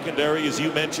in the secondary, as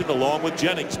you mentioned, along with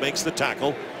Jennings, makes the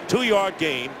tackle. 2-yard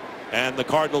gain, and the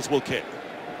Cardinals will kick.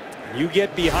 You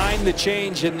get behind the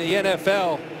change in the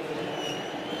NFL,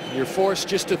 you're forced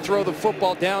just to throw the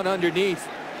football down underneath.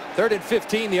 3rd and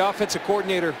 15, the offensive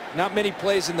coordinator, not many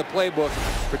plays in the playbook,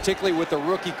 particularly with the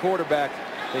rookie quarterback.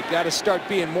 They've got to start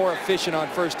being more efficient on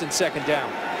 1st and 2nd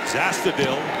down.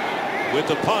 Zastudil with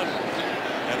the punt,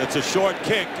 and it's a short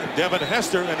kick. Devin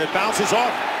Hester, and it bounces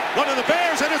off one of the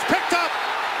Bears, and it's picked up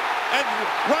and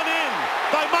run in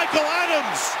by Michael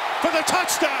Adams for the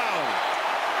touchdown.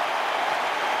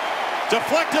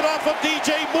 Deflected off of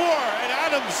DJ Moore, and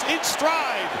Adams in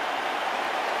stride.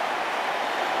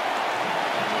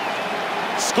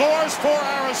 Scores for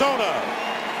Arizona.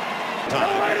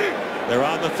 They're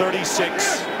on the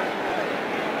 36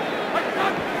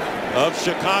 of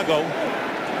Chicago.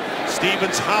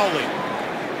 Stevens howling,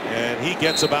 and he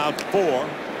gets about 4.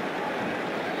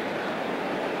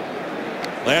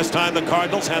 Last time the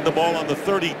Cardinals had the ball on the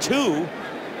 32,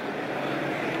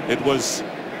 it was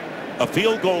a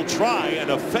field goal try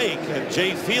and a fake, and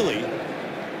Jay Feely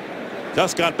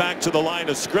just got back to the line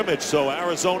of scrimmage, so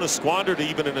Arizona squandered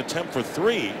even an attempt for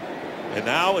 3, and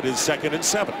now it is 2nd and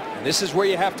 7. And this is where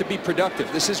you have to be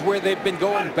productive. This is where they've been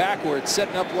going backwards,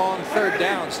 setting up long 3rd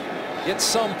downs. Get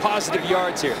some positive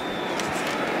yards here.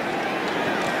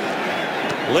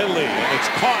 Lindley, and it's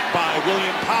caught by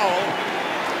William Powell,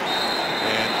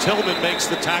 and Tillman makes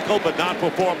the tackle, but not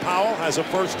before Powell has a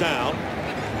 1st down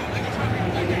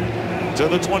to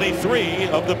the 23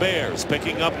 of the Bears,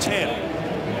 picking up 10.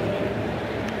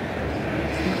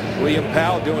 William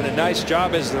Powell doing a nice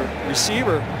job as the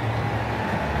receiver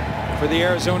for the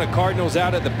Arizona Cardinals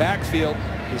out of the backfield.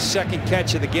 His 2nd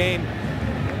catch of the game.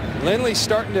 Lindley's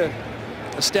starting to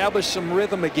establish some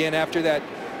rhythm again after that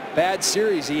bad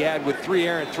series he had with 3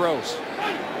 errant throws.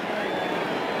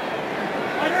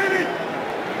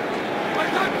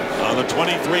 On the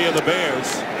 23 of the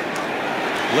Bears,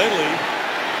 Lindley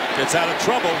gets out of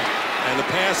trouble, and the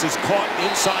pass is caught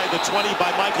inside the 20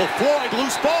 by Michael Floyd.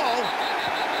 Loose ball,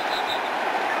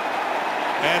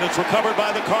 and it's recovered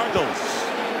by the Cardinals.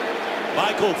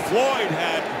 Michael Floyd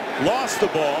had lost the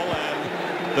ball,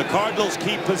 and the Cardinals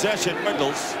keep possession.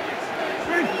 Cardinals,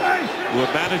 who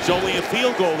have managed only a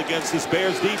field goal against this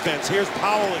Bears defense. Here's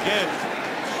Powell again,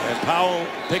 and Powell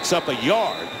picks up a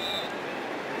yard.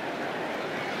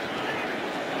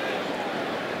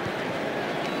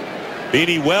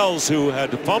 Beanie Wells, who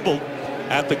had fumbled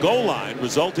at the goal line,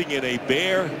 resulting in a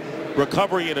Bear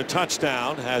recovery and a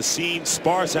touchdown, has seen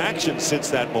sparse action since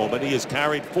that moment. He has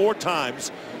carried 4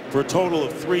 times for a total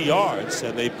of 3 yards,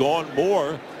 and they've gone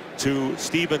more to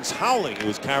Stevens Howling, who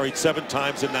has carried 7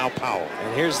 times, and now Powell.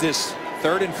 And here's this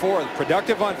 3rd and 4,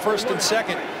 productive on 1st and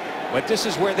 2nd. But this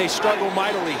is where they struggle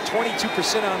mightily.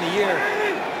 22% on the year.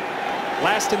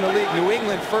 Last in the league. New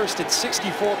England first at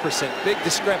 64%. Big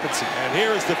discrepancy. And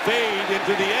here is the fade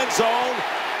into the end zone.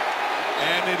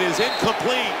 And it is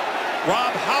incomplete.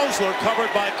 Rob Hausler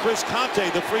covered by Chris Conte,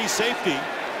 the free safety.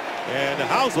 And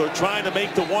Hausler trying to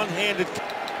make the one-handed.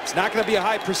 It's not going to be a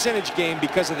high percentage game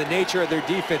because of the nature of their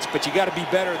defense, but you got to be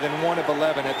better than 1 of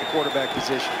 11 at the quarterback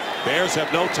position. Bears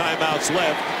have no timeouts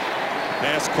left.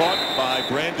 Pass caught by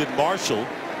Brandon Marshall.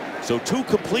 So 2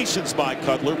 completions by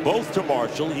Cutler, both to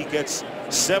Marshall. He gets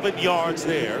 7 yards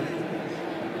there.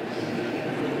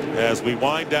 As we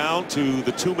wind down to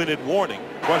the 2-minute warning.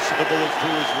 Questionable as to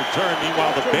his return.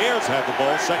 Meanwhile, the Bears have the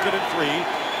ball, 2nd and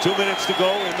 3. 2 minutes to go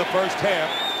in the first half.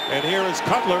 And here is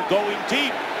Cutler going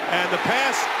deep. And the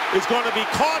pass is going to be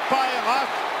caught by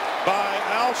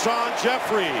Alshon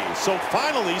Jeffrey. So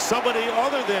finally, somebody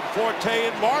other than Forte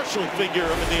and Marshall figure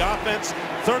in the offense,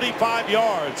 35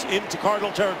 yards into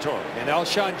Cardinal territory. And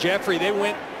Alshon Jeffrey, they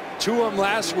went to him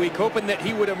last week, hoping that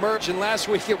he would emerge. And last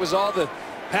week, it was all the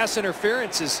pass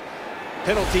interferences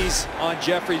penalties on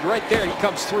Jeffrey. Right there, he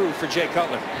comes through for Jay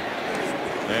Cutler.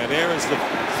 And there is the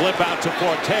flip out to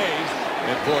Forte.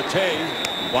 And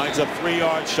Forte winds up 3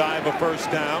 yards shy of a first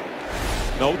down.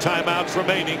 No timeouts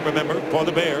remaining, remember, for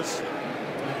the Bears.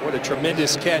 What a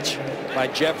tremendous catch by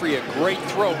Jeffrey. A great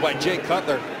throw by Jay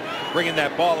Cutler, bringing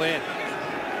that ball in.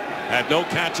 Had no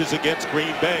catches against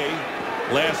Green Bay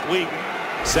last week.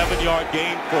 7-yard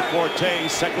gain for Forte.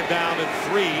 2nd down and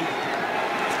 3.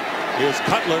 Here's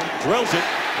Cutler, drills it,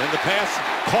 and the pass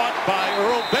caught by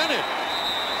Earl Bennett.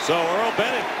 So Earl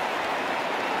Bennett,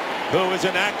 who is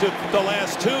inactive the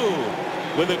last 2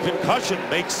 with a concussion,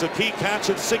 makes a key catch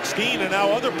at 16, and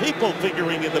now other people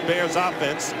figuring in the Bears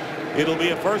offense. It'll be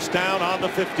a first down on the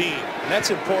 15. And that's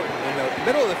important. And the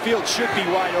middle of the field should be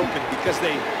wide open because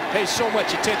they pay so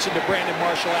much attention to Brandon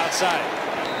Marshall outside.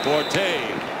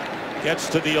 Forte gets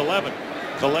to the 11.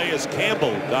 Calais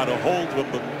Campbell got a hold of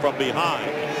him from behind,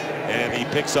 and he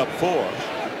picks up 4.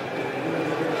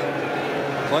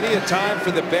 Plenty of time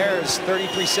for the Bears.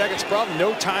 33 seconds. Problem,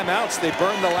 no timeouts. They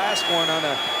burned the last one on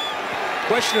a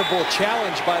questionable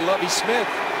challenge by Lovie Smith.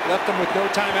 Left them with no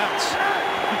timeouts.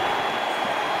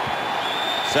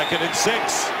 2nd and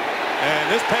 6.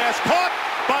 And this pass caught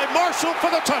by Marshall for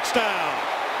the touchdown.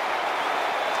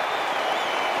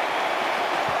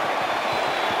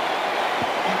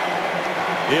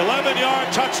 The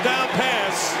 11-yard touchdown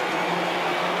pass.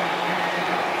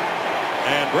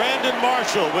 And Brandon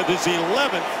Marshall with his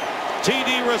 11th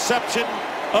TD reception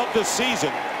of the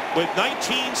season with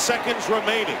 19 seconds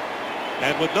remaining.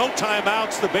 And with no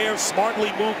timeouts, the Bears smartly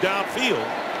move downfield.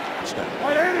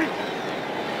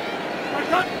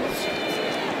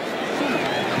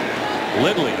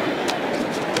 Lindley.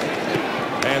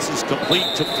 Pass is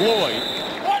complete to Floyd.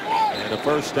 And a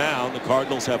first down. The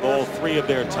Cardinals have all 3 of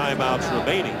their timeouts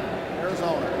remaining.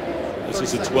 This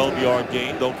is a 12-yard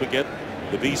gain. Don't forget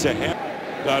the Visa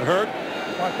got hurt.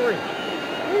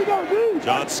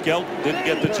 John Skelton didn't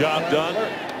get the job done.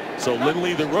 So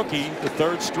Lindley, the rookie, the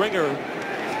 3rd stringer.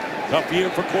 Tough year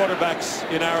for quarterbacks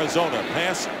in Arizona.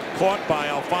 Pass caught by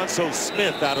Alphonso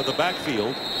Smith out of the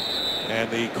backfield. And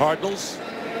the Cardinals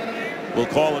will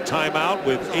call a timeout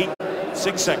with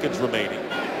 6 seconds remaining.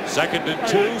 2nd and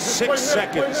 2, 6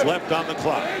 seconds left on the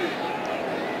clock.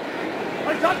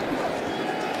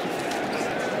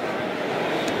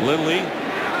 Lindley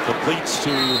completes to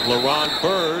LaRon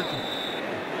Byrd.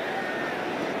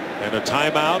 And a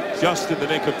timeout just in the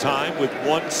nick of time with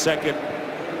 1 second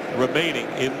remaining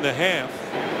in the half.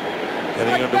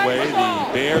 Getting underway,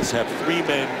 the Bears have 3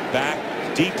 men back,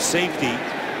 deep safety,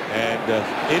 and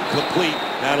incomplete.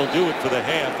 That'll do it for the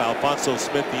half. Alphonso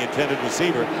Smith, the intended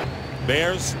receiver.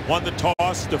 Bears won the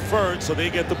toss, deferred, so they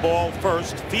get the ball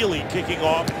first. Feely kicking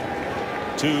off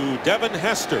to Devin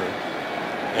Hester.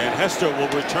 And Hester will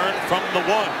return from the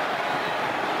 1.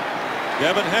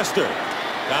 Devin Hester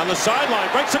down the sideline,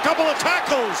 breaks a couple of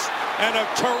tackles, and a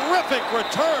terrific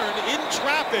return in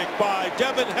traffic by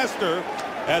Devin Hester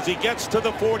as he gets to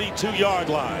the 42-yard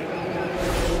line.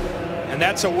 And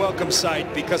that's a welcome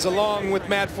sight because along with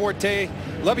Matt Forte,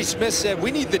 Lovie Smith said,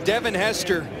 we need the Devin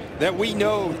Hester that we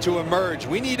know to emerge.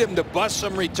 We need him to bust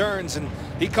some returns, and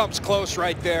he comes close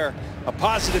right there. A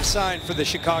positive sign for the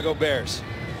Chicago Bears.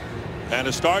 And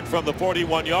a start from the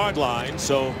 41-yard line,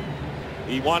 so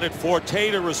he wanted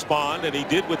Forte to respond, and he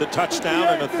did with a touchdown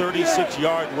and a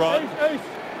 36-yard run.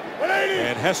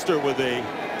 And Hester with a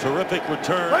terrific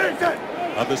return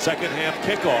of the second half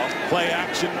kickoff. Play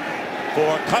action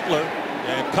for Cutler,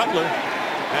 and Cutler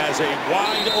has a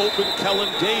wide open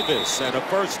Kellen Davis and a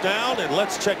first down. And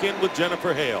let's check in with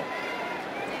Jennifer Hale.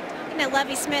 Talking to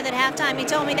Lovie Smith at halftime, he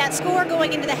told me that score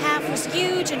going into the half was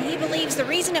huge, and he believes the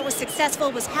reason it was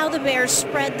successful was how the Bears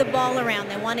spread the ball around.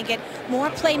 They want to get more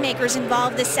playmakers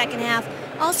involved this second half.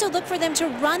 Also look for them to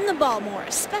run the ball more,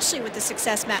 especially with the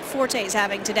success Matt Forte is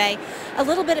having today. A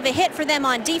little bit of a hit for them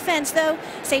on defense, though.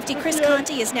 Safety Chris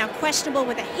Conti is now questionable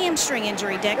with a hamstring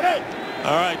injury, Dick.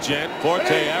 All right, Jen.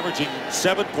 Forte averaging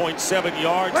 7.7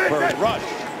 yards per rush.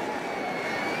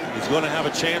 He's going to have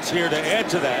a chance here to add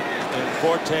to that. And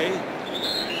Forte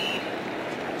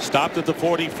stopped at the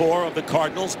 44 of the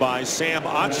Cardinals by Sam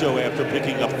Acho after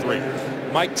picking up 3.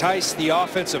 Mike Tice, the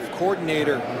offensive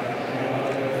coordinator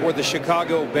for the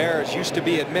Chicago Bears, used to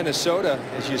be at Minnesota.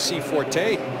 As you see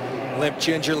Forte limp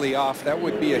gingerly off, that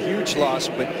would be a huge loss.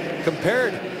 But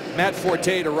compared Matt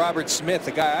Forte to Robert Smith,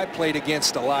 the guy I played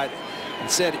against a lot, and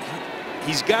said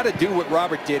he's got to do what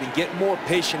Robert did and get more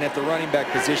patient at the running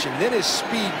back position. Then his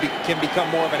speed can become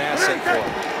more of an asset for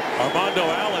him. Armando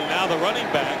Allen now the running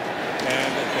back,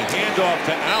 and the handoff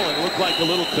to Allen looked like a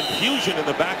little confusion in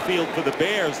the backfield for the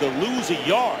Bears. They'll lose a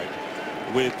yard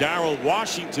with Darrell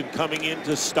Washington coming in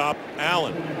to stop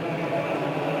Allen.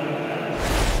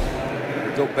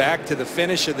 Go back to the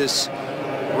finish of this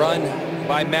run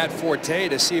by Matt Forte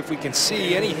to see if we can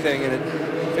see anything, and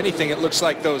if anything, it looks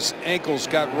like those ankles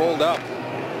got rolled up.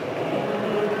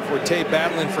 Forte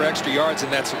battling for extra yards,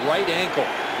 and that's right ankle.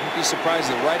 Don't be surprised,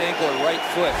 the right ankle or right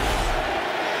foot.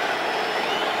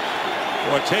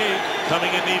 Forte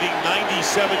coming in needing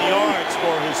 97 yards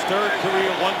for his 3rd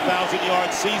career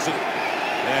 1,000-yard season.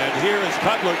 And here is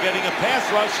Cutler getting a pass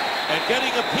rush, and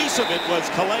getting a piece of it was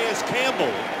Calais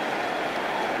Campbell.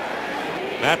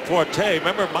 Matt Forte,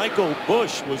 remember Michael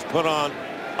Bush was put on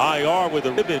IR with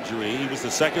a rib injury. He was the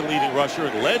 2nd leading rusher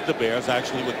and led the Bears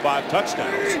actually with 5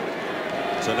 touchdowns.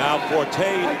 So now Forte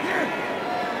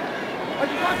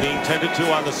being tended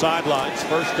to on the sidelines.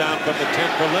 First down from the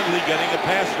 10 for Lindley, getting a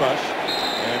pass rush.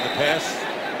 And the pass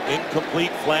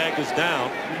incomplete, flag is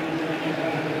down.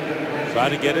 Try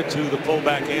to get it to the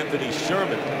fullback Anthony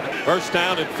Sherman. First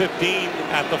down and 15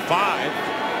 at the 5.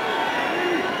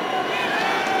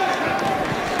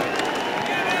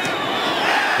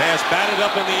 Pass batted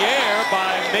up in the air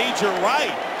by Major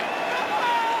Wright.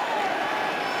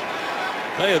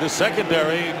 Tell you, the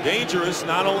secondary dangerous,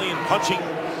 not only in punching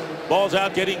balls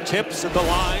out, getting tips at the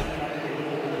line.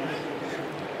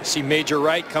 See Major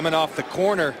Wright coming off the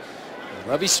corner.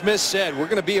 Lovie Smith said we're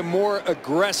going to be more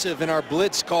aggressive in our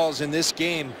blitz calls in this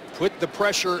game. Put the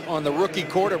pressure on the rookie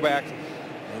quarterback,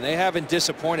 and they haven't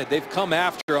disappointed. They've come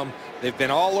after him. They've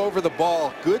been all over the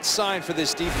ball. Good sign for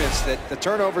this defense that the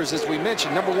turnovers, as we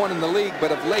mentioned, #1 in the league,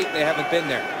 but of late they haven't been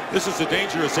there. This is a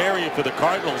dangerous area for the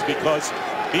Cardinals because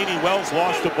Beanie Wells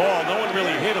lost the ball. No one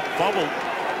really hit him, fumbled,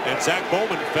 and Zach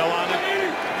Bowman fell on it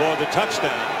for the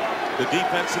touchdown. The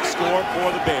defensive score for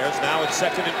the Bears. Now it's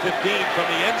 2nd and 15 from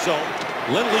the end zone.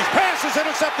 Lindley's pass is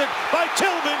intercepted by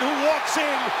Tillman, who walks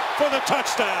in for the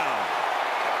touchdown.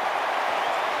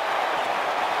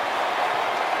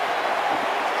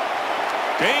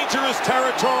 Dangerous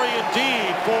territory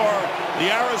indeed for the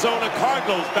Arizona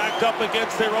Cardinals, backed up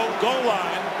against their own goal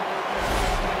line.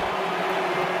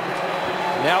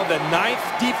 Now the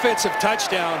 9th defensive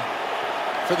touchdown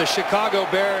for the Chicago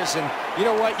Bears. And you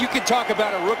know what? You can talk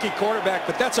about a rookie quarterback,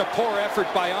 but that's a poor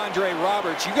effort by Andre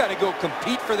Roberts. You got to go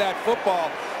compete for that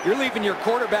football. You're leaving your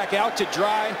quarterback out to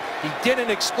dry. He didn't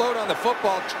explode on the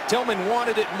football. Tillman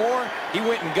wanted it more. He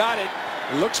went and got it.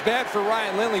 It looks bad for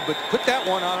Ryan Lindley, but put that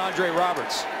one on Andre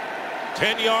Roberts.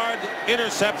 10-yard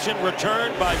interception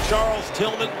returned by Charles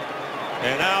Tillman.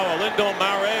 And now Alindo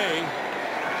Mare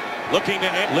looking to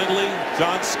hit Lindley,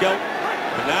 John Skelton.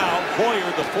 And now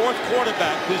Hoyer, the 4th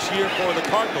quarterback this year for the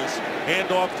Cardinals,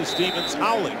 handoff to Stevens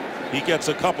Howling. He gets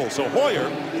a couple. So Hoyer,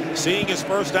 seeing his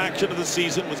first action of the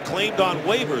season, was claimed on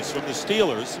waivers from the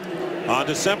Steelers on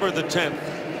December the 10th.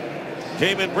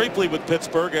 Came in briefly with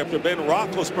Pittsburgh after Ben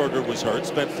Roethlisberger was hurt.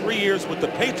 Spent 3 years with the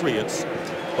Patriots,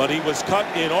 but he was cut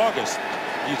in August.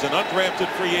 He's an undrafted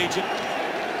free agent.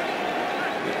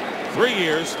 3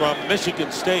 years from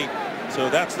Michigan State. So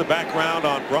that's the background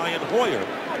on Brian Hoyer.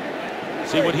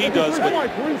 See what he does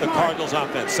with the Cardinals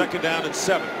offense. 2nd down and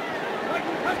 7.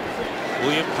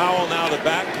 William Powell now to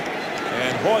back,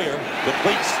 and Hoyer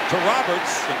completes to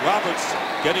Roberts, and Roberts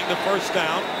getting the first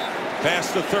down.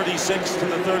 Past the 36 to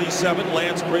the 37,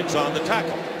 Lance Briggs on the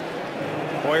tackle.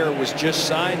 Hoyer was just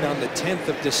signed on the 10th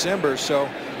of December, so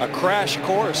a crash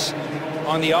course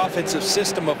on the offensive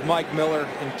system of Mike Miller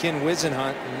and Ken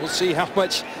Wisenhunt. And we'll see how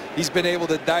much he's been able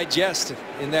to digest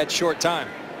in that short time.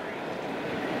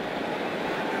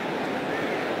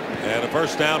 And a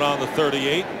first down on the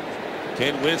 38.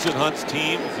 Ken Wisenhunt's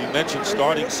team, as you mentioned,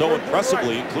 starting so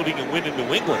impressively, including a win in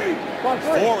New England.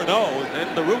 4-0, and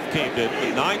then the roof caved in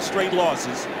with 9 straight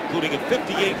losses, including a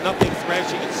 58-0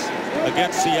 thrashing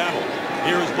against Seattle.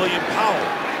 Here is William Powell.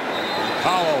 And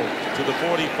Powell to the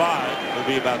 45 will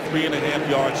be about 3.5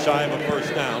 yards shy of a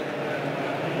first down.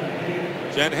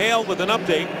 Jen Hale with an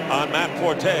update on Matt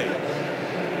Forte.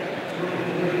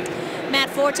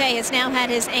 Matt Forte has now had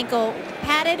his ankle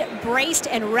padded, braced,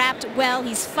 and wrapped well.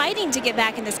 He's fighting to get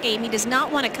back in this game. He does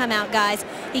not want to come out, guys.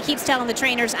 He keeps telling the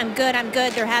trainers, I'm good, I'm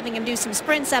good. They're having him do some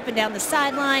sprints up and down the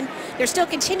sideline. They're still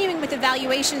continuing with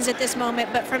evaluations at this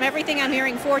moment, but from everything I'm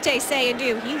hearing Forte say and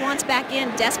do, he wants back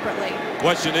in desperately.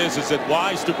 Question is it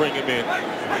wise to bring him in?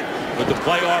 With the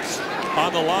playoffs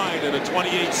on the line and a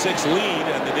 28-6 lead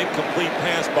and an incomplete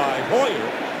pass by Hoyer,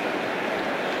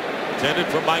 intended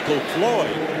for Michael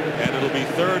Floyd, and it'll be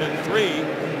 3rd and 3.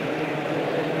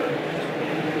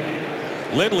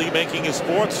 Lindley making his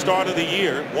 4th start of the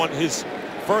year, won his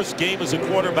first game as a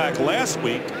quarterback last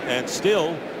week, and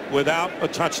still without a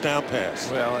touchdown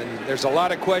pass. Well, and there's a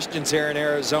lot of questions here in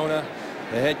Arizona.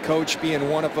 The head coach being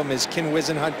one of them. Is Ken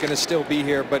Wisenhunt going to still be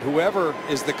here? But whoever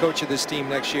is the coach of this team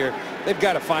next year, they've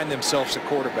got to find themselves a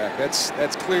quarterback.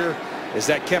 That's clear. Is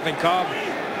that Kevin Cobb?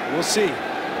 We'll see.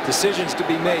 Decisions to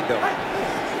be made, though.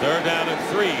 3rd down and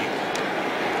 3.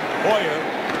 Hoyer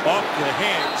off the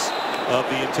hands of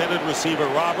the intended receiver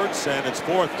Roberts, and it's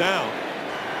 4th down.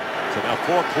 So now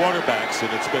 4 quarterbacks,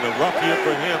 and it's been a rough year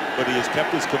for him, but he has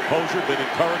kept his composure, been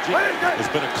encouraging, has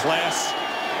been a class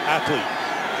athlete.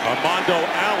 Armando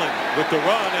Allen with the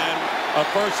run, and a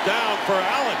first down for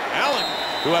Allen. Allen,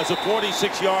 who has a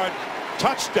 46-yard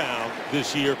touchdown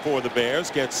this year for the Bears,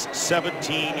 gets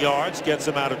 17 yards, gets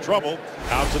him out of trouble,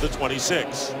 out to the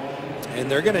 26.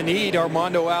 And they're going to need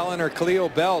Armando Allen or Khalil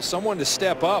Bell, someone to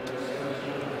step up,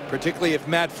 particularly if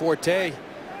Matt Forte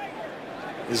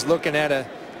is looking at a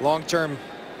long-term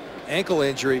ankle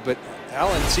injury. But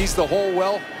Allen sees the hole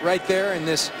well right there, and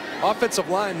this offensive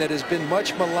line that has been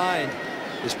much maligned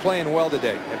is playing well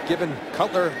today. Have given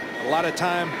Cutler a lot of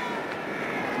time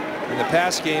in the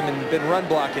pass game and been run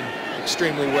blocking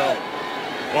extremely well.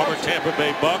 Former Tampa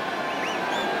Bay Buck,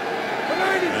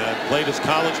 and played his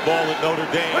college ball at Notre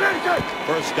Dame.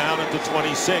 First down at the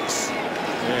 26.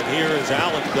 And here is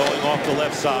Allen going off the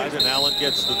left side, and Allen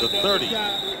gets to the 30,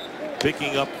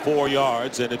 picking up 4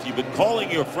 yards. And if you've been calling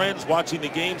your friends watching the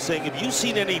game saying, have you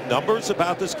seen any numbers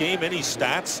about this game, any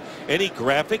stats, any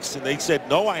graphics? And they said,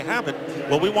 no, I haven't.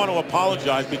 Well, we want to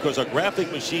apologize because our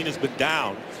graphic machine has been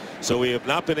down. So we have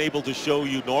not been able to show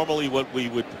you normally what we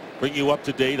would bring you up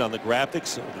to date on the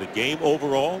graphics of the game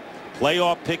overall,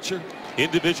 playoff picture,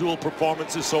 individual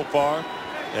performances so far,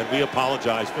 and we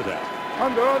apologize for that.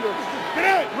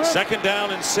 2nd down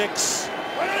and 6.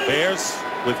 Bears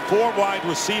with 4 wide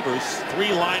receivers,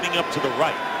 3 lining up to the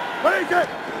right.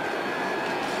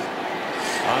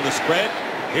 On the spread,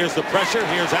 here's the pressure.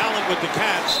 Here's Allen with the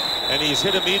catch, and he's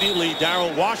hit immediately.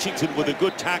 Darrell Washington with a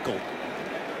good tackle.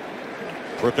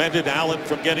 Prevented Allen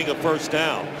from getting a first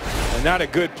down. And not a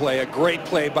good play, a great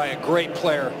play by a great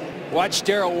player. Watch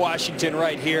Darrell Washington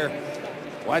right here.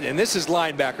 And this is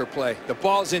linebacker play. The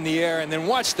ball's in the air, and then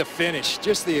watch the finish.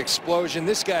 Just the explosion.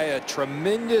 This guy, a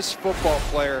tremendous football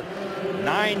player.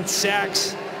 9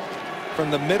 sacks from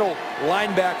the middle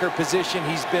linebacker position.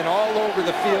 He's been all over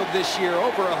the field this year.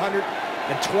 Over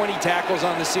 120 tackles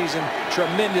on the season.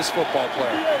 Tremendous football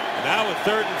player. And now with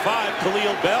 3rd and 5,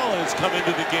 Khalil Bell has come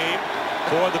into the game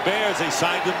for the Bears. They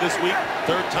signed him this week.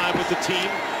 3rd time with the team.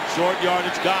 Short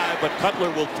yardage guy, but Cutler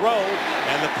will throw,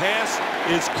 and the pass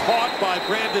is caught by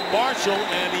Brandon Marshall,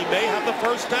 and he may have the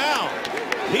first down.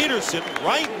 Peterson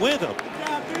right with him,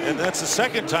 and that's the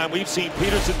 2nd time we've seen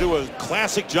Peterson do a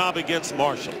classic job against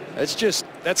Marshall.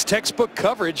 That's textbook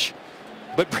coverage,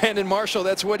 but Brandon Marshall,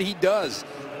 that's what he does.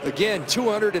 Again,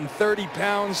 230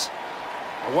 pounds.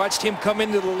 I watched him come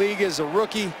into the league as a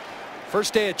rookie.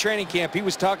 First day of training camp, he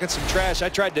was talking some trash. I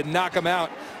tried to knock him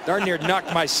out. Darn near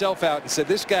knocked myself out and said,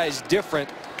 this guy's different.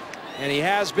 And he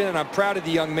has been, and I'm proud of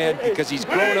the young man because he's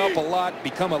grown up a lot,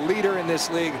 become a leader in this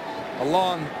league,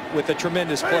 along with a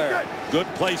tremendous player. Good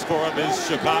place for him is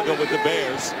Chicago with the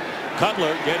Bears.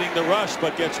 Cutler getting the rush,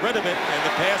 but gets rid of it, and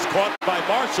the pass caught by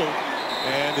Marshall.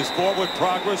 And his forward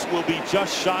progress will be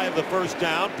just shy of the first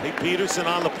down. Peterson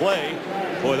on the play.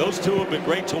 Boy, those two have been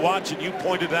great to watch, and you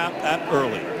pointed out that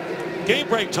earlier. Game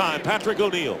break time. Patrick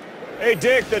O'Neill. Hey,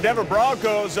 Dick, the Denver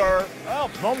Broncos are,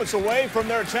 well, moments away from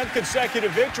their 10th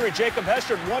consecutive victory. Jacob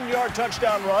Hester, 1-yard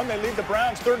touchdown run. They lead the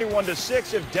Browns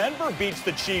 31-6. If Denver beats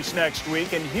the Chiefs next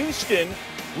week and Houston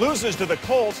loses to the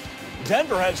Colts,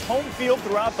 Denver has home field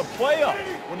throughout the playoffs.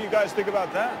 What do you guys think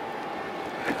about that?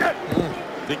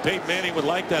 I think Peyton Manning would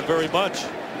like that very much.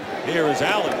 Here is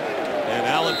Allen. And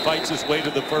Allen fights his way to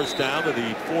the first down to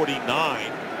the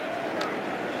 49.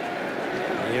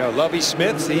 You know, Lovie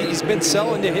Smith, he's been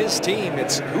selling to his team.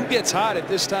 It's who gets hot at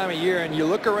this time of year, and you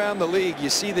look around the league, you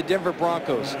see the Denver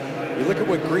Broncos. You look at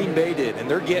what Green Bay did, and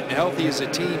they're getting healthy as a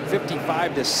team,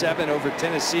 55-7 over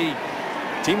Tennessee.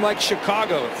 Team like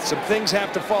Chicago, some things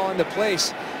have to fall into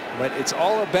place, but it's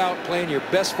all about playing your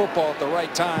best football at the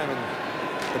right time, and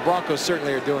the Broncos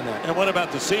certainly are doing that. And what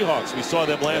about the Seahawks? We saw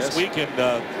them last week, and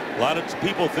a lot of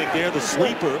people think they're the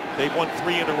sleeper. They've won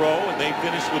 3 in a row, and they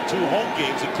finished with 2 home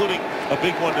games, including a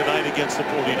big one tonight against the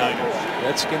 49ers.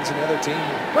 Redskins, another team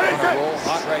on a roll,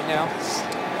 hot right now.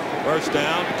 First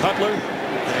down, Cutler,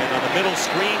 and on the middle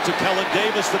screen to Kellen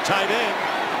Davis, the tight end.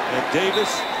 And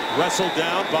Davis wrestled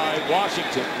down by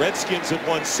Washington. Redskins had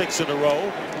won 6 in a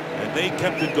row, and they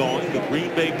kept it going. The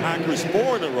Green Bay Packers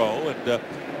 4 in a row, and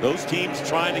those teams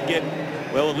trying to get,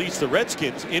 well, at least the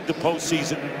Redskins into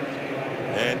postseason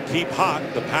and keep hot.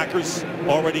 The Packers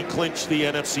already clinched the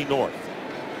NFC North.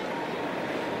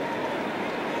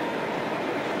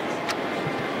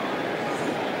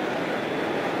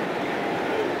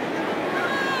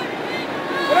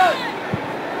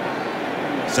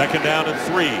 Second down and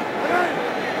 3.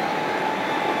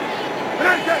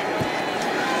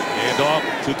 And off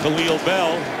to Khalil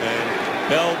Bell, and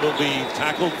Bell will be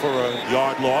tackled for a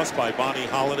yard loss by Bonnie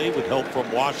Holiday with help from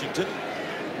Washington.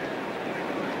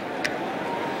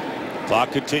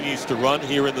 Clock continues to run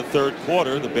here in the third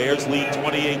quarter. The Bears lead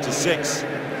 28-6.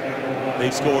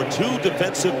 They scored 2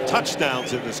 defensive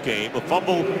touchdowns in this game. A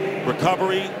fumble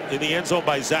recovery in the end zone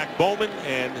by Zach Bowman,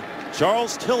 and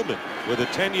Charles Tillman with a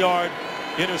 10-yard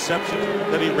interception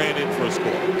that he ran in for a score.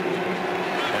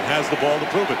 And has the ball to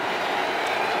prove it.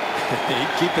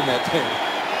 He's keeping that thing.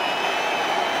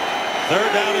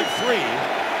 Third down and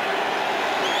 3.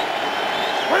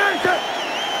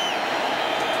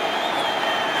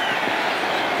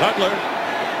 Cutler,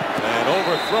 and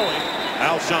overthrowing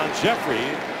Alshon Jeffrey.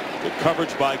 Good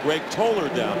coverage by Greg Toller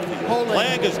downfield.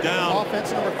 Flag is down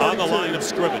on the line of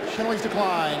scrimmage. Penalties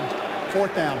decline.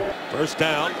 Fourth down. First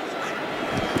down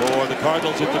for the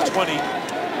Cardinals at the 20.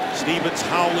 Stevens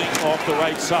howling off the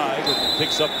right side and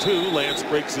picks up 2. Lance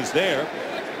Briggs is there.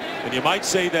 And you might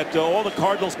say that all the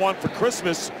Cardinals want for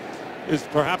Christmas is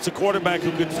perhaps a quarterback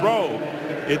who can throw.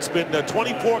 It's been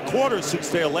 24 quarters since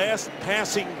their last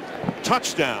passing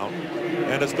touchdown,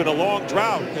 and it's been a long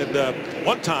drought. And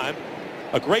one time,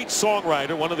 a great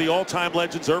songwriter, one of the all-time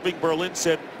legends, Irving Berlin,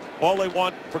 said all they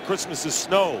want for Christmas is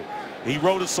snow. He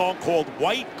wrote a song called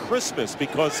White Christmas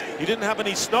because he didn't have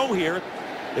any snow here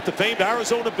at the famed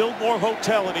Arizona Biltmore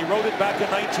Hotel, and he wrote it back in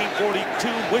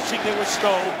 1942, wishing there was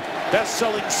snow.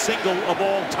 Best-selling single of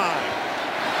all time.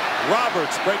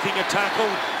 Roberts breaking a tackle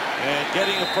and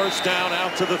getting a first down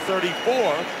out to the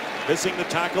 34. Missing the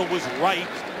tackle was Wright,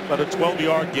 but a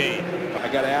 12-yard gain. I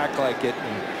got to act like it.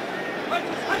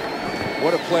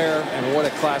 What a player and what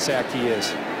a class act he is.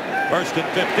 First and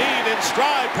 15 in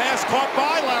stride. Pass caught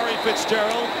by Larry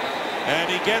Fitzgerald. And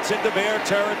he gets into Bear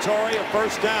territory. A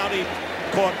first down. He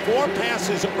caught 4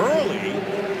 passes early.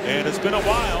 And it's been a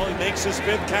while. He makes his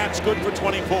 5th catch, good for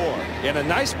 24. And a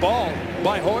nice ball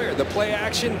by Hoyer. The play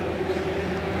action.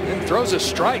 And throws a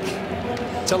strike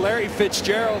to Larry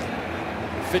Fitzgerald.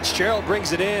 Fitzgerald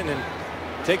brings it in and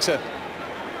takes a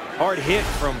hard hit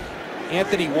from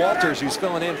Anthony Walters, who's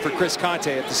filling in for Chris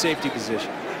Conte at the safety position.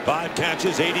 5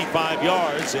 catches, 85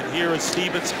 yards, and here is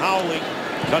Stevens howling,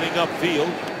 cutting upfield.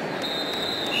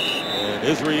 And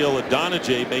Israel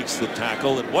Adonijah makes the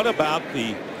tackle. And what about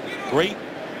the great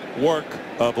work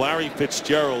of Larry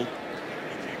Fitzgerald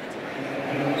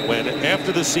when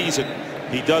after the season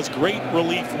he does great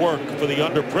relief work for the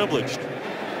underprivileged?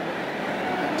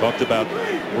 Talked about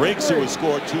Briggs, who has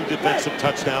scored 2 defensive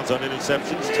touchdowns on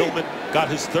interceptions. Tillman got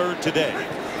his 3rd today.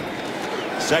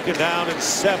 Second down and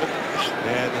 7,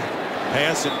 and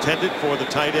pass intended for the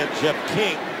tight end Jeff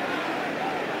King.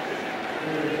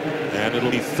 And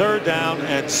it'll be 3rd down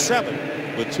and 7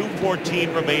 with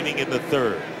 2:14 remaining in the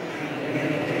 3rd.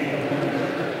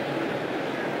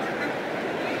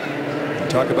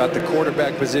 Talk about the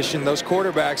quarterback position. Those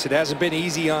quarterbacks, it hasn't been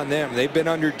easy on them. They've been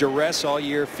under duress all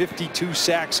year. 52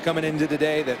 sacks coming into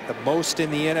today, that the most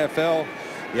in the NFL.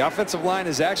 The offensive line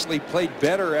has actually played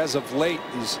better as of late.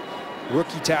 These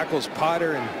rookie tackles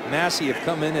Potter and Massey have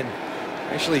come in and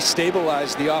actually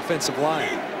stabilized the offensive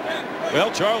line.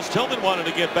 Well, Charles Tillman wanted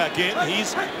to get back in.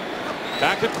 He's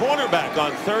back at cornerback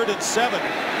on 3rd and 7.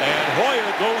 And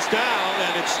Hoyer goes down,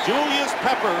 and it's Julius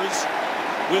Peppers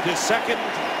with his 2nd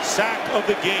sack of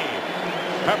the game.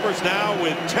 Peppers now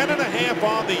with 10.5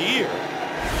 on the year.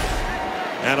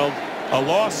 And a A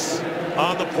loss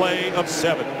on the play of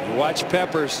 7. You watch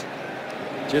Peppers.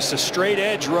 Just a straight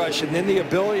edge rush and then the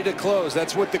ability to close.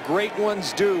 That's what the great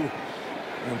ones do.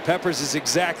 And Peppers is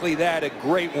exactly that, a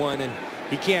great one. And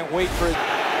he can't wait for it.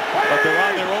 But they're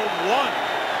on their own 1.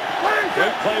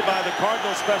 Great play by the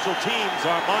Cardinals special teams.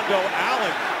 Armando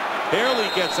Allen barely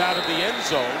gets out of the end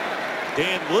zone.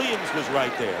 Dan Williams was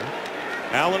right there.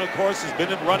 Allen, of course, has been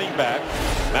at running back.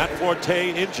 Matt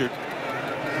Forte injured.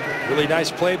 Really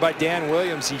nice play by Dan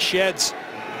Williams. He sheds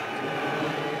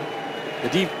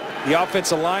the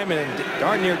offensive lineman and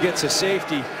darn near gets a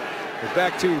safety. We're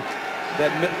back to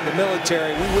the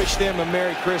military. We wish them a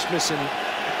Merry Christmas, and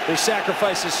their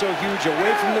sacrifice is so huge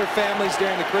away from their families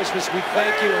during the Christmas. We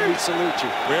thank you and we salute you.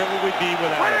 Where would we be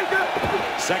without it?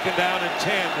 2nd down and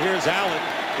 10. Here's Allen.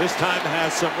 This time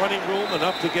has some running room,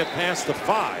 enough to get past the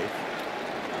 5.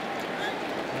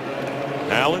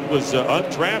 Allen was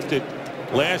undrafted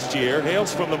last year,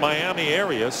 hails from the Miami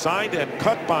area, signed and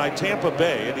cut by Tampa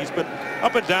Bay, and he's been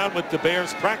up and down with the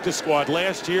Bears practice squad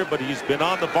last year, but he's been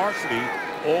on the varsity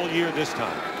all year this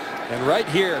time. And right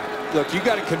here, look, you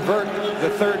got to convert the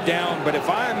 3rd down, but if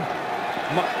I'm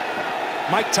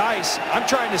Mike Tice, I'm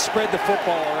trying to spread the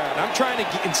football around. I'm trying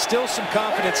to instill some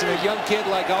confidence in a young kid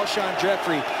like Alshon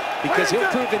Jeffrey, because he'll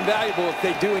prove invaluable if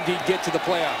they do indeed get to the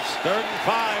playoffs. 3rd and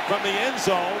 5 from the end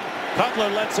zone. Cutler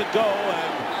lets it go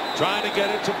and trying to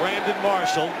get it to Brandon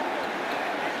Marshall.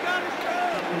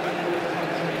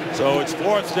 So it's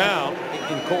 4th down.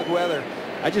 In cold weather,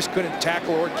 I just couldn't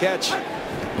tackle or catch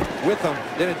with him.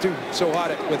 Didn't do so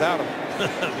hot without him.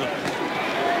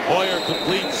 Hoyer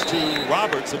completes to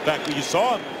Roberts. In fact, you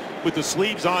saw him with the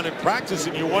sleeves on in practice,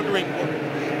 and you're wondering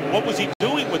what was he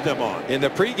doing with them on. In the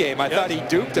pregame, I thought he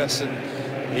duped us,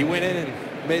 and he went in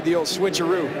and made the old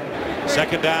switcheroo.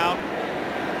 2nd down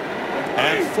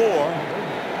and 4.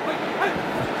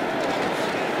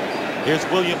 Here's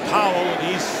William Powell,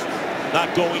 and he's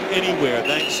not going anywhere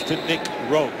thanks to Nick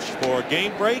Roach. For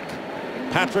Game Break,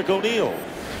 Patrick O'Neill.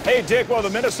 Hey, Dick, well, the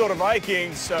Minnesota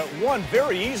Vikings won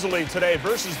very easily today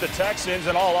versus the Texans,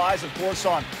 and all eyes, of course,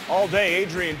 on all-day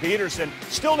Adrian Peterson.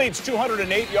 Still needs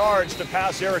 208 yards to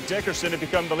pass Eric Dickerson to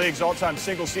become the league's all-time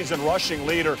single-season rushing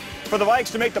leader. For the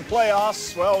Vikes to make the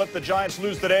playoffs, well, if the Giants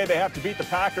lose today, they have to beat the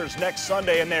Packers next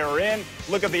Sunday, and they're in.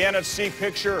 Look at the NFC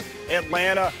picture.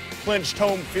 Atlanta clinched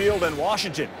home field, and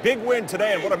Washington. Big win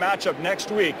today, and what a matchup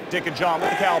next week. Dick and John with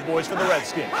the Cowboys for the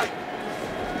Redskins.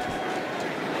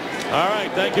 All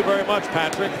right, thank you very much,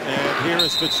 Patrick. And here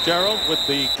is Fitzgerald with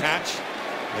the catch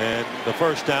and the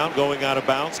 1st down going out of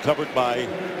bounds, covered by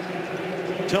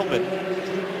Tillman.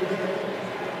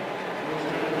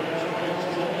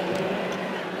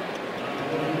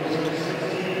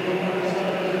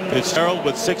 Fitzgerald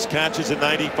with 6 catches and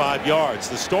 95 yards.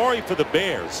 The story for the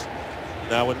Bears.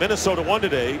 Now, when Minnesota won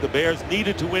today, the Bears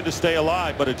needed to win to stay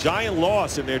alive, but a giant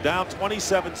loss, and they're down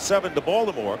 27-7 to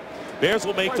Baltimore. Bears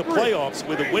will make the playoffs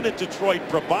with a win at Detroit,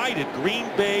 provided Green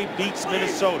Bay beats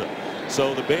Minnesota.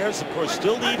 So the Bears, of course,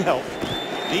 still need help,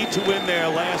 need to win their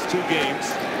last 2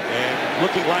 games, and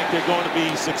looking like they're going to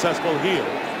be successful here.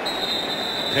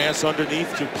 Pass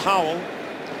underneath to Powell.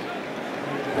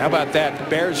 How about that?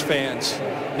 Bears fans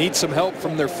need some help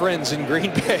from their friends in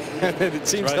Green Bay. It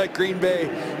seems like Green Bay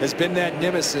has been that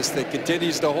nemesis that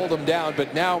continues to hold them down,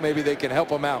 but now maybe they can help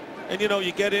them out. And, you know,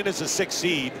 you get in as a 6th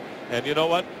seed, and you know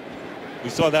what? We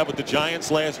saw that with the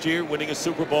Giants last year, winning a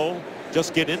Super Bowl.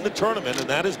 Just get in the tournament, and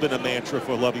that has been a mantra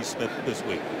for Lovie Smith this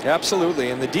week.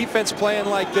 Absolutely, and the defense playing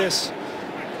like this,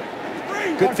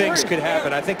 good things could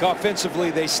happen. I think offensively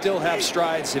they still have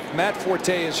strides. If Matt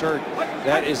Forte is hurt,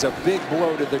 that is a big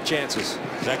blow to their chances.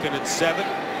 2nd and 7.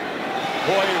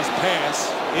 Hoyer's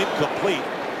pass incomplete.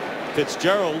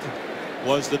 Fitzgerald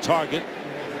was the target,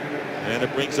 and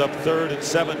it brings up 3rd and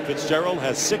 7. Fitzgerald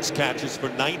has 6 catches for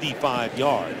 95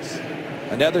 yards.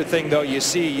 Another thing, though, you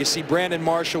see Brandon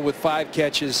Marshall with 5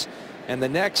 catches, and the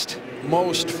next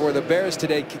most for the Bears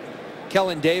today,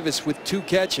 Kellen Davis with 2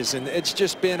 catches, and it's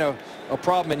just been a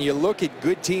problem. And you look at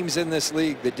good teams in this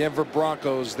league, the Denver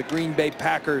Broncos, the Green Bay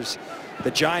Packers,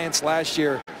 the Giants last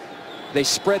year, they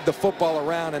spread the football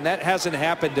around, and that hasn't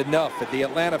happened enough. But the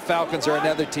Atlanta Falcons are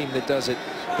another team that does it.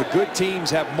 The good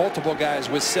teams have multiple guys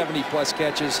with 70+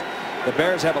 catches. The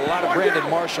Bears have a lot of Brandon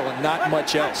Marshall and not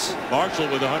much else. Marshall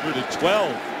with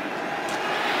 112.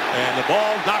 And the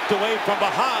ball knocked away from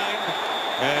behind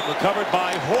and recovered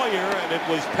by Hoyer, and it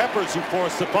was Peppers who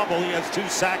forced the fumble. He has 2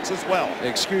 sacks as well.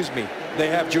 Excuse me. They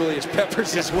have Julius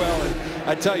Peppers as well. And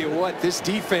I tell you what, this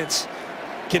defense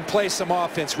can play some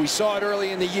offense. We saw it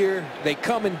early in the year. They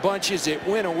come in bunches. It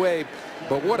went away.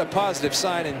 But what a positive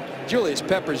sign. And Julius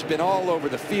Peppers been all over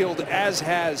the field, as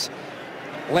has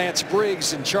Lance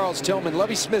Briggs and Charles Tillman.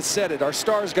 Lovie Smith said it. Our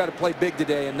stars got to play big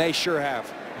today, and they sure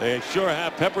have. They sure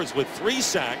have. Peppers with 3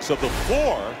 sacks of the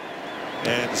 4.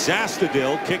 And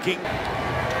Zastudil kicking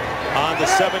on the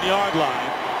 7-yard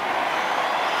line.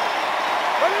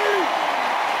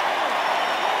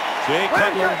 Jay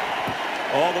Cutler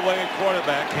all the way at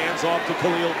quarterback. Hands off to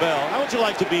Khalil Bell. How would you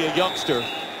like to be a youngster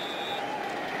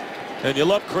and you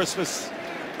love Christmas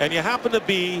and you happen to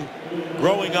be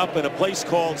growing up in a place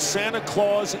called Santa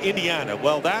Claus, Indiana?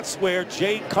 Well, that's where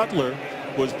Jay Cutler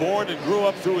was born and grew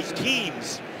up through his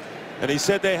teens. And he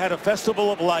said they had a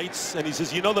festival of lights, and he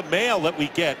says, you know, the mail that we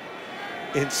get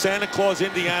in Santa Claus,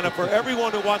 Indiana, for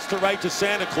everyone who wants to write to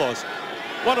Santa Claus.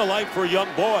 What a life for a young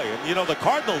boy. And you know, the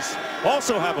Cardinals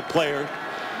also have a player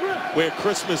where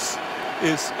Christmas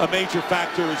is a major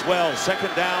factor as well.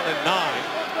 2nd down and 9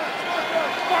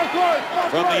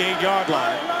 from the 8-yard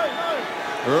line.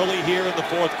 Early here in the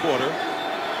 4th quarter.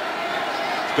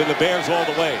 It's been the Bears all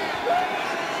the way.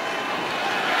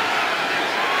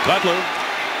 Cutler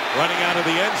running out of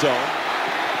the end zone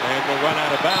and will run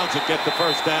out of bounds and get the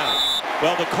 1st down.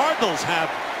 Well, the Cardinals have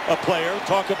a player.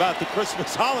 Talk about the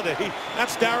Christmas holiday.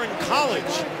 That's Darren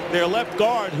College, their left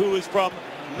guard, who is from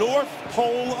North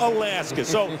Pole, Alaska.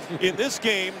 So in this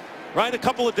game, right, a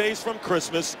couple of days from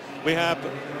Christmas, we have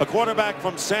a quarterback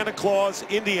from Santa Claus,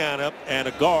 Indiana, and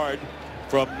a guard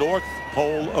from North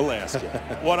Pole,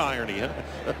 Alaska. What irony, huh?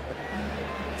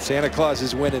 Santa Claus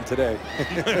is winning today.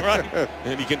 Right,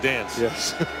 and he can dance.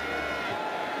 Yes.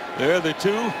 They're the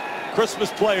 2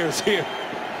 Christmas players here.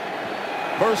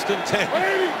 1st and 10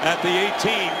 at the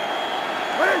 18.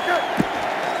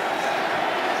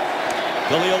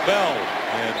 Khalil Bell,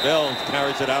 and Bell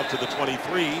carries it out to the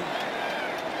 23,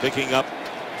 picking up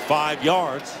 5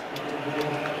 yards.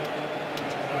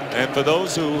 And for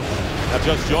those who have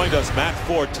just joined us, Matt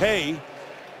Forte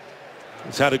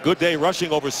has had a good day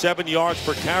rushing, over 7 yards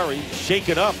per carry,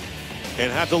 shaken up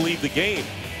and had to leave the game.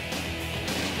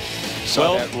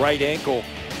 Saw that right ankle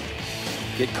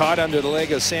get caught under the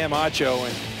leg of Sam Acho,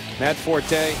 and Matt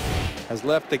Forte has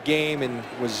left the game and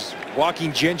was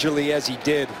walking gingerly as he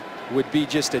did. Would be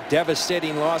just a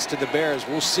devastating loss to the Bears.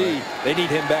 We'll see. They need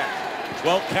him back.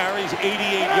 12 carries,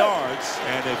 88 yards,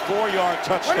 and a 4-yard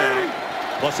touchdown,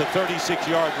 plus a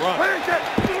 36-yard run.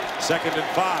 2nd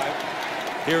and 5.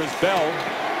 Here's Bell.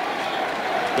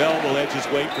 Bell will edge his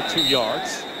way for 2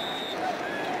 yards.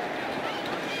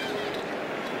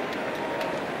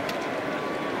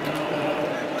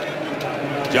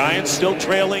 Giants still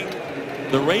trailing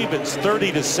the Ravens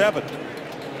 30-7.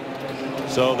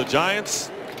 So the Giants'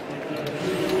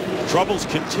 troubles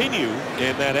continue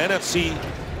in that NFC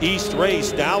East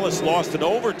race. Dallas lost in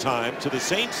overtime to the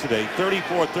Saints today,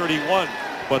 34-31.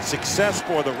 But success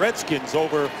for the Redskins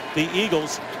over the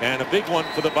Eagles, and a big one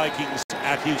for the Vikings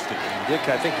at Houston. Dick,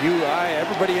 I think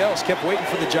everybody else kept waiting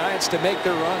for the Giants to make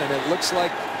their run, and it looks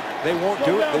like they won't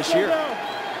do it this year.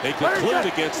 They conclude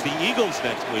against the Eagles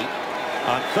next week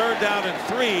on 3rd down and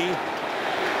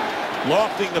 3,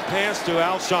 lofting the pass to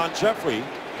Alshon Jeffrey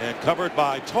and covered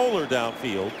by Toller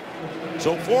downfield.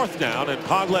 So 4th down, and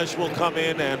Podlesh will come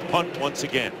in and punt once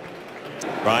again.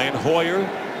 Brian Hoyer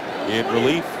in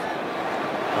relief.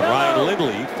 Ryan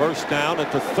Lindley, 1st down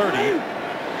at the 30.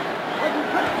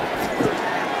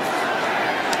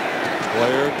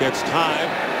 Hoyer gets time,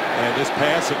 and this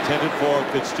pass intended for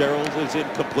Fitzgerald is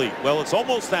incomplete. Well, it's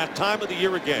almost that time of the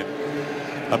year again.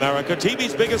 America,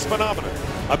 TV's biggest phenomenon.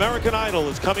 American Idol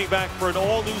is coming back for an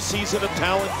all-new season of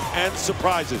talent and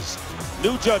surprises.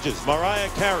 New judges Mariah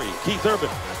Carey, Keith Urban,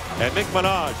 and Nick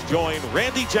Minaj join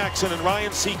Randy Jackson and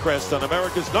Ryan Seacrest on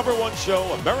America's #1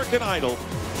 show, American Idol.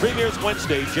 Premieres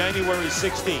Wednesday, January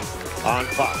 16th on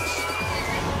Fox.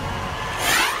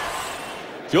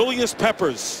 Julius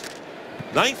Peppers,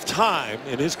 9th time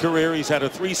in his career he's had a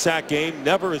 3-sack game.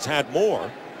 Never has had more.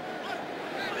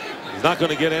 He's not going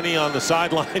to get any on the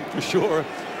sideline for sure.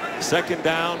 2nd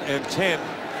down and 10.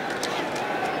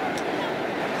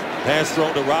 Pass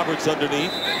thrown to Roberts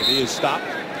underneath, and he is stopped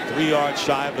 3 yards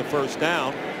shy of the 1st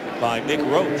down by Nick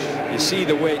Roach. You see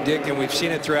the way, Dick, and we've seen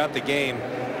it throughout the game.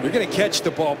 You're going to catch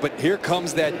the ball, but here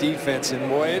comes that defense, and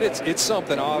boy, it's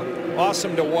something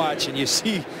awesome to watch. And you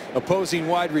see opposing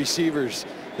wide receivers,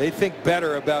 they think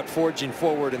better about forging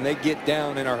forward, and they get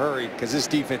down in a hurry because this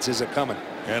defense is a-coming.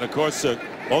 And of course,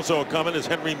 also a-coming is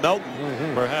Henry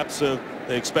Melton. Perhaps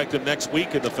they expect him next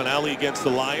week in the finale against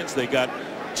the Lions. They got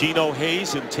Geno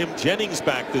Hayes and Tim Jennings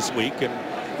back this week, and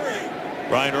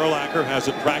Brian Urlacher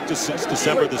hasn't practiced since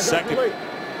December the 2nd.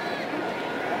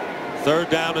 3rd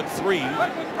down and 3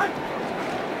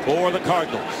 for the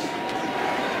Cardinals.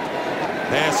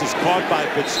 Pass is caught by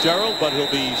Fitzgerald, but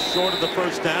he'll be short of the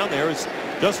first down. There is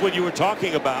just what you were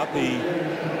talking about, the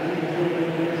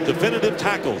definitive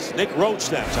tackles. Nick Roach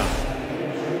that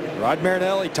time. Rod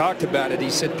Marinelli talked about it. He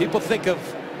said people think of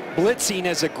blitzing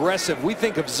as aggressive. We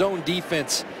think of zone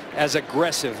defense as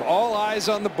aggressive. All eyes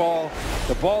on the ball.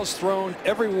 The ball's thrown.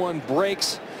 Everyone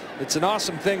breaks. It's an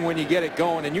awesome thing when you get it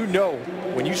going. And you know,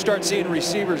 when you start seeing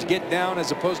receivers get down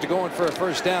as opposed to going for a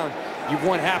first down, you've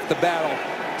won half the battle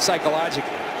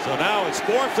psychologically. So now it's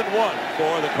 4th and 1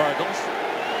 for the Cardinals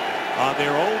on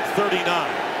their own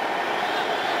 39.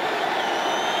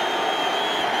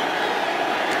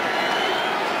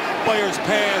 Players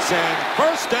pass and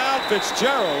first down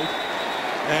Fitzgerald,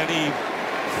 and he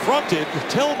fronted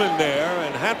Tillman there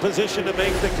and had position to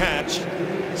make the catch.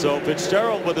 So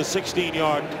Fitzgerald with a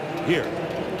 16-yard here.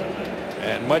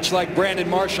 And much like Brandon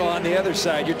Marshall on the other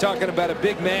side, you're talking about a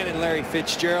big man in Larry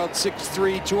Fitzgerald,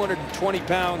 6'3", 220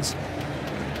 pounds,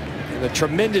 and a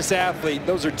tremendous athlete.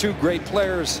 Those are two great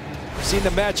players. Seen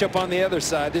the matchup on the other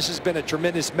side. This has been a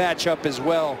tremendous matchup as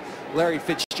well. Larry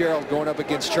Fitzgerald going up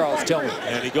against Charles Tillman.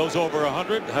 And he goes over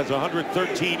 100, has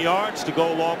 113 yards to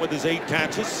go along with his 8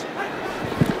 catches.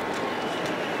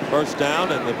 First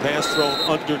down, and the pass thrown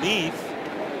underneath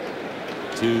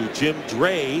to Jim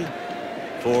Dre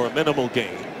for a minimal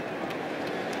gain.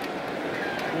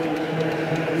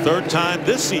 Third time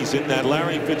this season that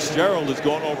Larry Fitzgerald has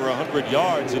gone over 100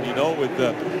 yards, and with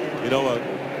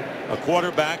a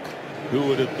quarterback who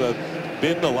would have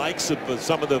been the likes of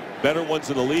some of the better ones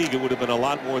in the league, it would have been a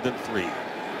lot more than 3.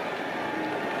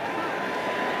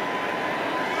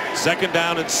 Second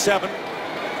down and 7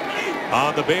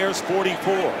 on the Bears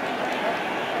 44.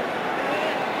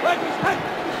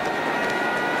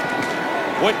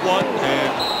 Quick one,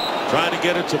 and trying to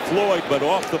get it to Floyd, but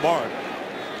off the mark.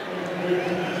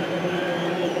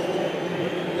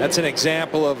 That's an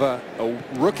example of a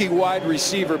rookie wide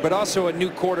receiver, but also a new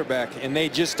quarterback, and they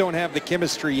just don't have the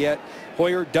chemistry yet.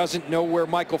 Hoyer doesn't know where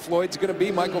Michael Floyd's going to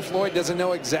be. Michael Floyd doesn't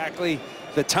know exactly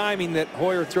the timing that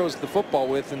Hoyer throws the football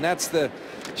with, and that's the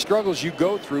struggles you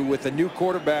go through with a new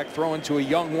quarterback throwing to a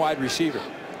young wide receiver.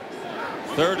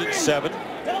 3rd and 7.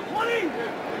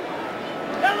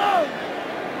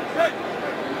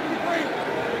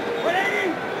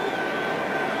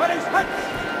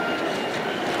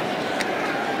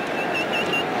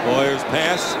 Hoyer's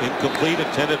pass incomplete,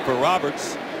 intended for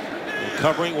Roberts. And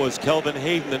covering was Kelvin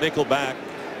Hayden, the nickel back,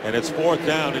 and it's 4th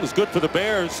down. It was good for the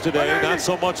Bears today, not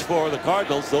so much for the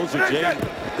Cardinals. Those are Jay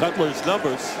Cutler's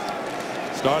numbers,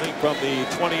 starting from the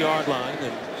 20-yard line,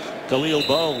 and Khalil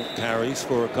Bowe carries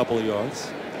for a couple of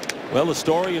yards. Well, the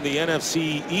story in the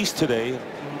NFC East today,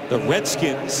 the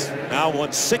Redskins now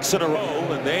won 6 in a row,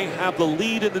 and they have the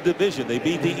lead in the division. They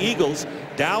beat the Eagles.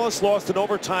 Dallas lost in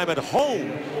overtime at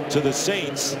home to the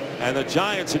Saints, and the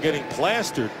Giants are getting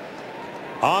plastered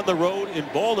on the road in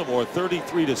Baltimore,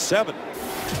 33-7.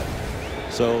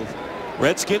 So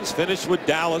Redskins finish with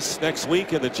Dallas next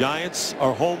week, and the Giants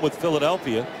are home with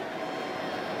Philadelphia.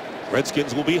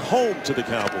 Redskins will be home to the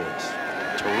Cowboys.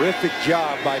 Terrific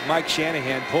job by Mike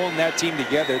Shanahan pulling that team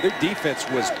together. Their defense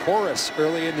was porous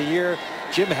early in the year.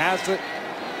 Jim Haslett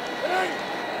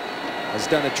has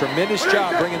done a tremendous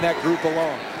job bringing that group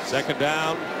along. Second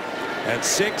down and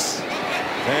 6.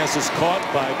 Pass is caught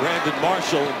by Brandon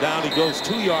Marshall, and down he goes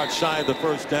 2 yards shy of the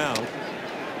first down.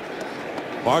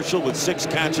 Marshall with 6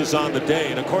 catches on the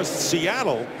day. And of course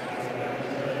Seattle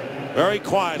very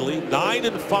quietly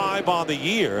 9-5 on the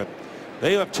year.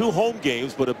 They have 2 home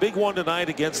games, but a big one tonight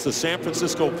against the San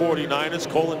Francisco 49ers.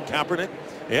 Colin Kaepernick,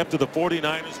 after the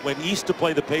 49ers went east to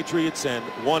play the Patriots and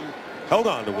held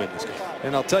on to win this game.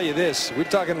 And I'll tell you this, we're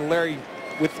talking to Larry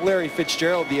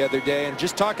Fitzgerald the other day, and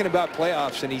just talking about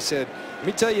playoffs, and he said, let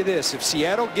me tell you this, if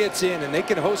Seattle gets in and they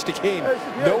can host a game,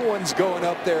 no one's going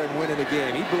up there and winning a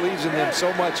game. He believes in them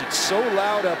so much. It's so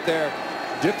loud up there.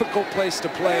 Difficult place to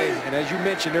play, and as you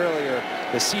mentioned earlier,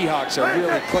 the Seahawks are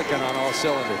really clicking on all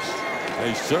cylinders.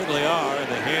 They certainly are,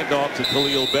 and the handoff to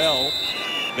Khalil Bell.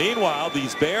 Meanwhile,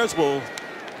 these Bears will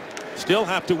still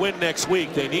have to win next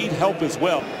week. They need help as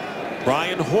well.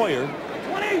 Brian Hoyer,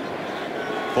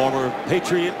 former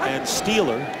Patriot and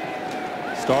Steeler,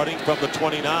 starting from the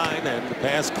 29, and the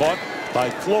pass caught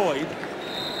by Floyd,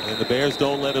 and the Bears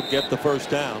don't let him get the first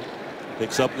down.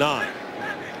 Picks up 9.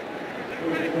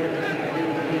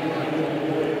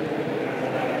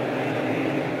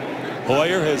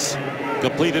 Hoyer has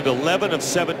completed 11 of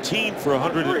 17 for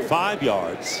 105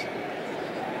 yards.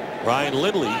 Ryan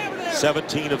Lindley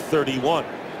 17 of 31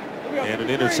 and an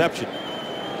interception.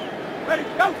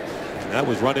 And that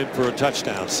was run in for a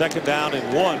touchdown. Second down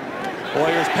and 1.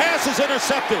 Hoyer's pass is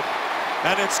intercepted,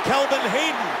 and it's Kelvin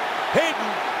Hayden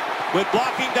Hayden with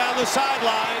blocking down the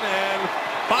sideline and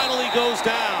finally goes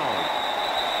down.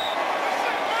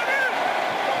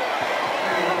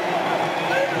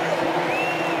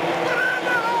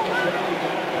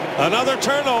 Another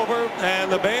turnover,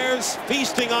 and the Bears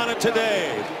feasting on it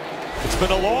today. It's been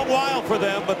a long while for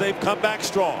them, but they've come back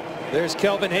strong. There's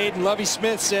Kelvin Hayden. Lovie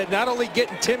Smith said, not only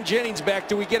getting Tim Jennings back,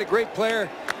 do we get a great player?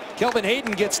 Kelvin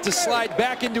Hayden gets to slide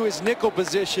back into his nickel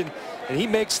position, and he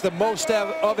makes the most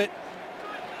of it.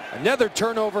 Another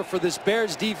turnover for this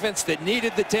Bears defense that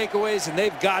needed the takeaways, and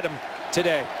they've got them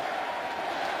today.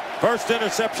 First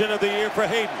interception of the year for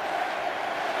Hayden.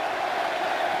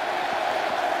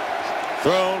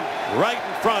 Thrown right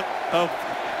in front of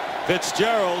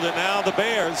Fitzgerald, and now the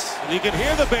Bears. You can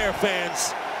hear the Bear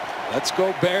fans. Let's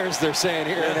go Bears, they're saying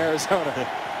here in Arizona.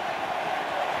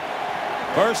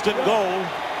 First and goal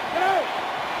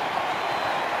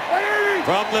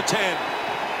from the 10.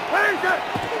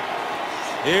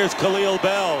 Here's Khalil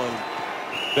Bell,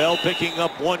 and Bell picking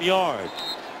up 1 yard.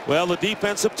 Well, the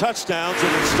defensive touchdowns,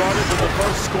 and it started with the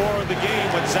first score of the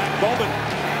game when Zach Bowman.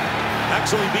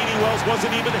 Actually, Beanie Wells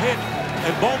wasn't even hit,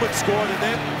 and Bowman scored, and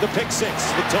then the pick six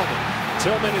with Tillman.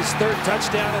 Tillman, his third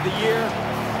touchdown of the year.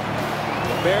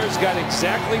 The Bears got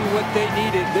exactly what they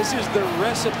needed. This is the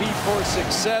recipe for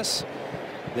success.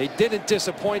 They didn't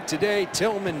disappoint today.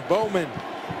 Tillman, Bowman,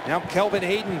 now Kelvin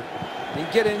Hayden.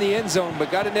 Didn't get in the end zone,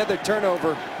 but got another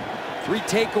turnover. 3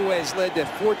 takeaways led to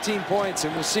 14 points,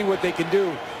 and we'll see what they can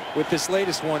do with this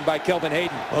latest one by Kelvin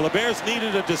Hayden. Well, the Bears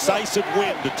needed a decisive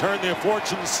win to turn their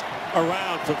fortunes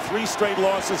around from 3 straight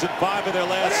losses in 5 of their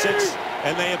last 6,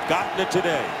 and they have gotten it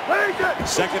today.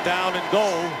 Second down and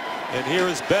goal, and here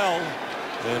is Bell,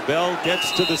 and Bell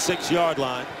gets to the 6-yard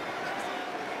line.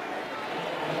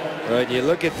 But you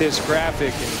look at this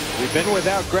graphic, and we've been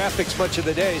without graphics much of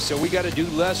the day, so we got to do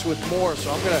less with more.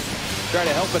 So I'm going to try to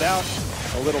help it out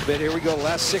a little bit. Here we go,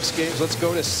 last 6 games. Let's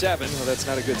go to 7. Well, that's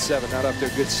not a good 7, not up to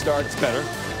a good start. It's better.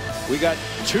 We got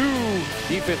 2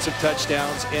 defensive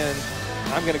touchdowns, and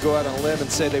I'm going to go out on a limb and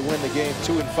say they win the game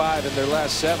 2-5 in their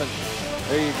last 7.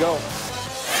 There you go.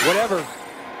 Whatever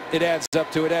it adds up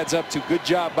to, it adds up to. Good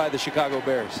job by the Chicago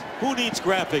Bears. Who needs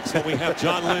graphics when we have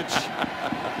John Lynch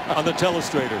on the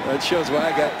telestrator? That shows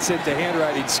why I got sent to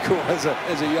handwriting school as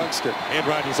a youngster.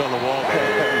 Handwriting's on the wall.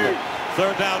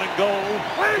 Third down and goal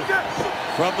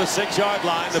from the 6-yard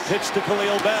line. The pitch to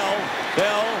Khalil Bell.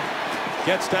 Bell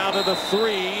gets down to the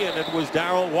 3, and it was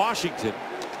Darrell Washington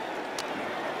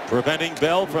preventing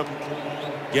Bell from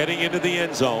getting into the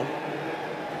end zone.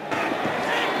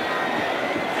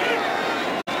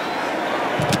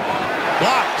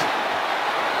 Blocked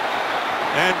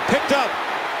and picked up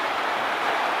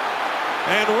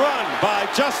and run by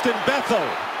Justin Bethel.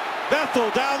 Bethel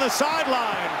down the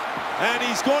sideline, and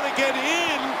he's going to get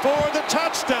in for the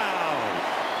touchdown.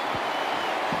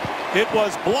 It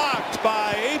was blocked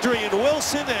by Adrian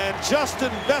Wilson, and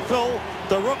Justin Bethel,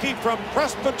 the rookie from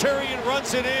Presbyterian,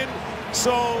 runs it in.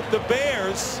 So the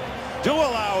Bears do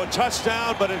allow a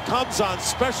touchdown, but it comes on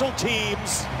special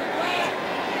teams.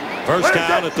 First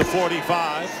down at the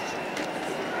 45.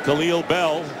 Khalil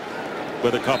Bell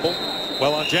with a couple.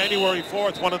 Well, on January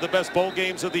 4th, one of the best bowl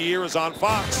games of the year is on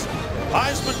Fox.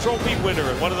 Heisman Trophy winner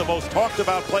and one of the most talked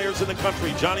about players in the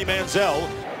country, Johnny Manziel.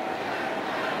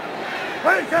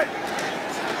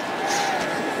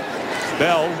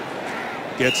 Bell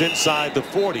gets inside the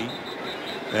 40,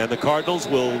 and the Cardinals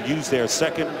will use their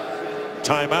second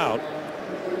timeout.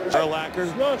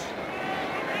 Urlacher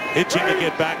hitching to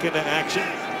get back into action.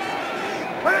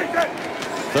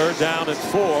 Third down and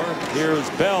 4. Here is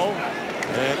Bell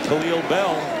and Khalil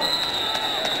Bell,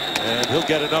 and he'll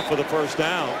get enough for the first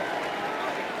down.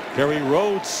 Kerry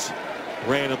Rhodes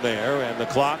ran him there, and the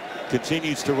clock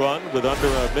continues to run with under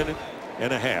a minute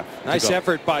and a half. Nice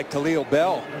effort by Khalil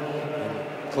Bell.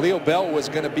 Khalil Bell was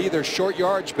going to be their short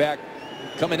yards back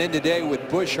coming in today with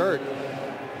Bush hurt.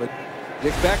 But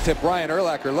get back to Brian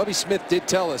Urlacher. Lovie Smith did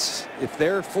tell us if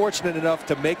they're fortunate enough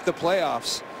to make the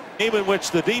playoffs. Game in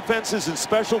which the defenses and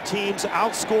special teams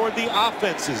outscored the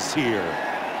offenses here.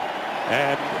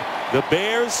 And the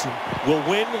Bears will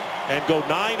win and go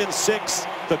 9-6.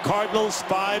 The Cardinals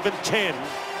 5-10.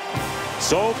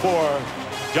 So for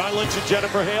John Lynch and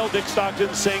Jennifer Hale, Dick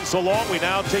Stockton saying so long. We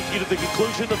now take you to the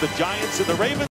conclusion of the Giants and the Ravens.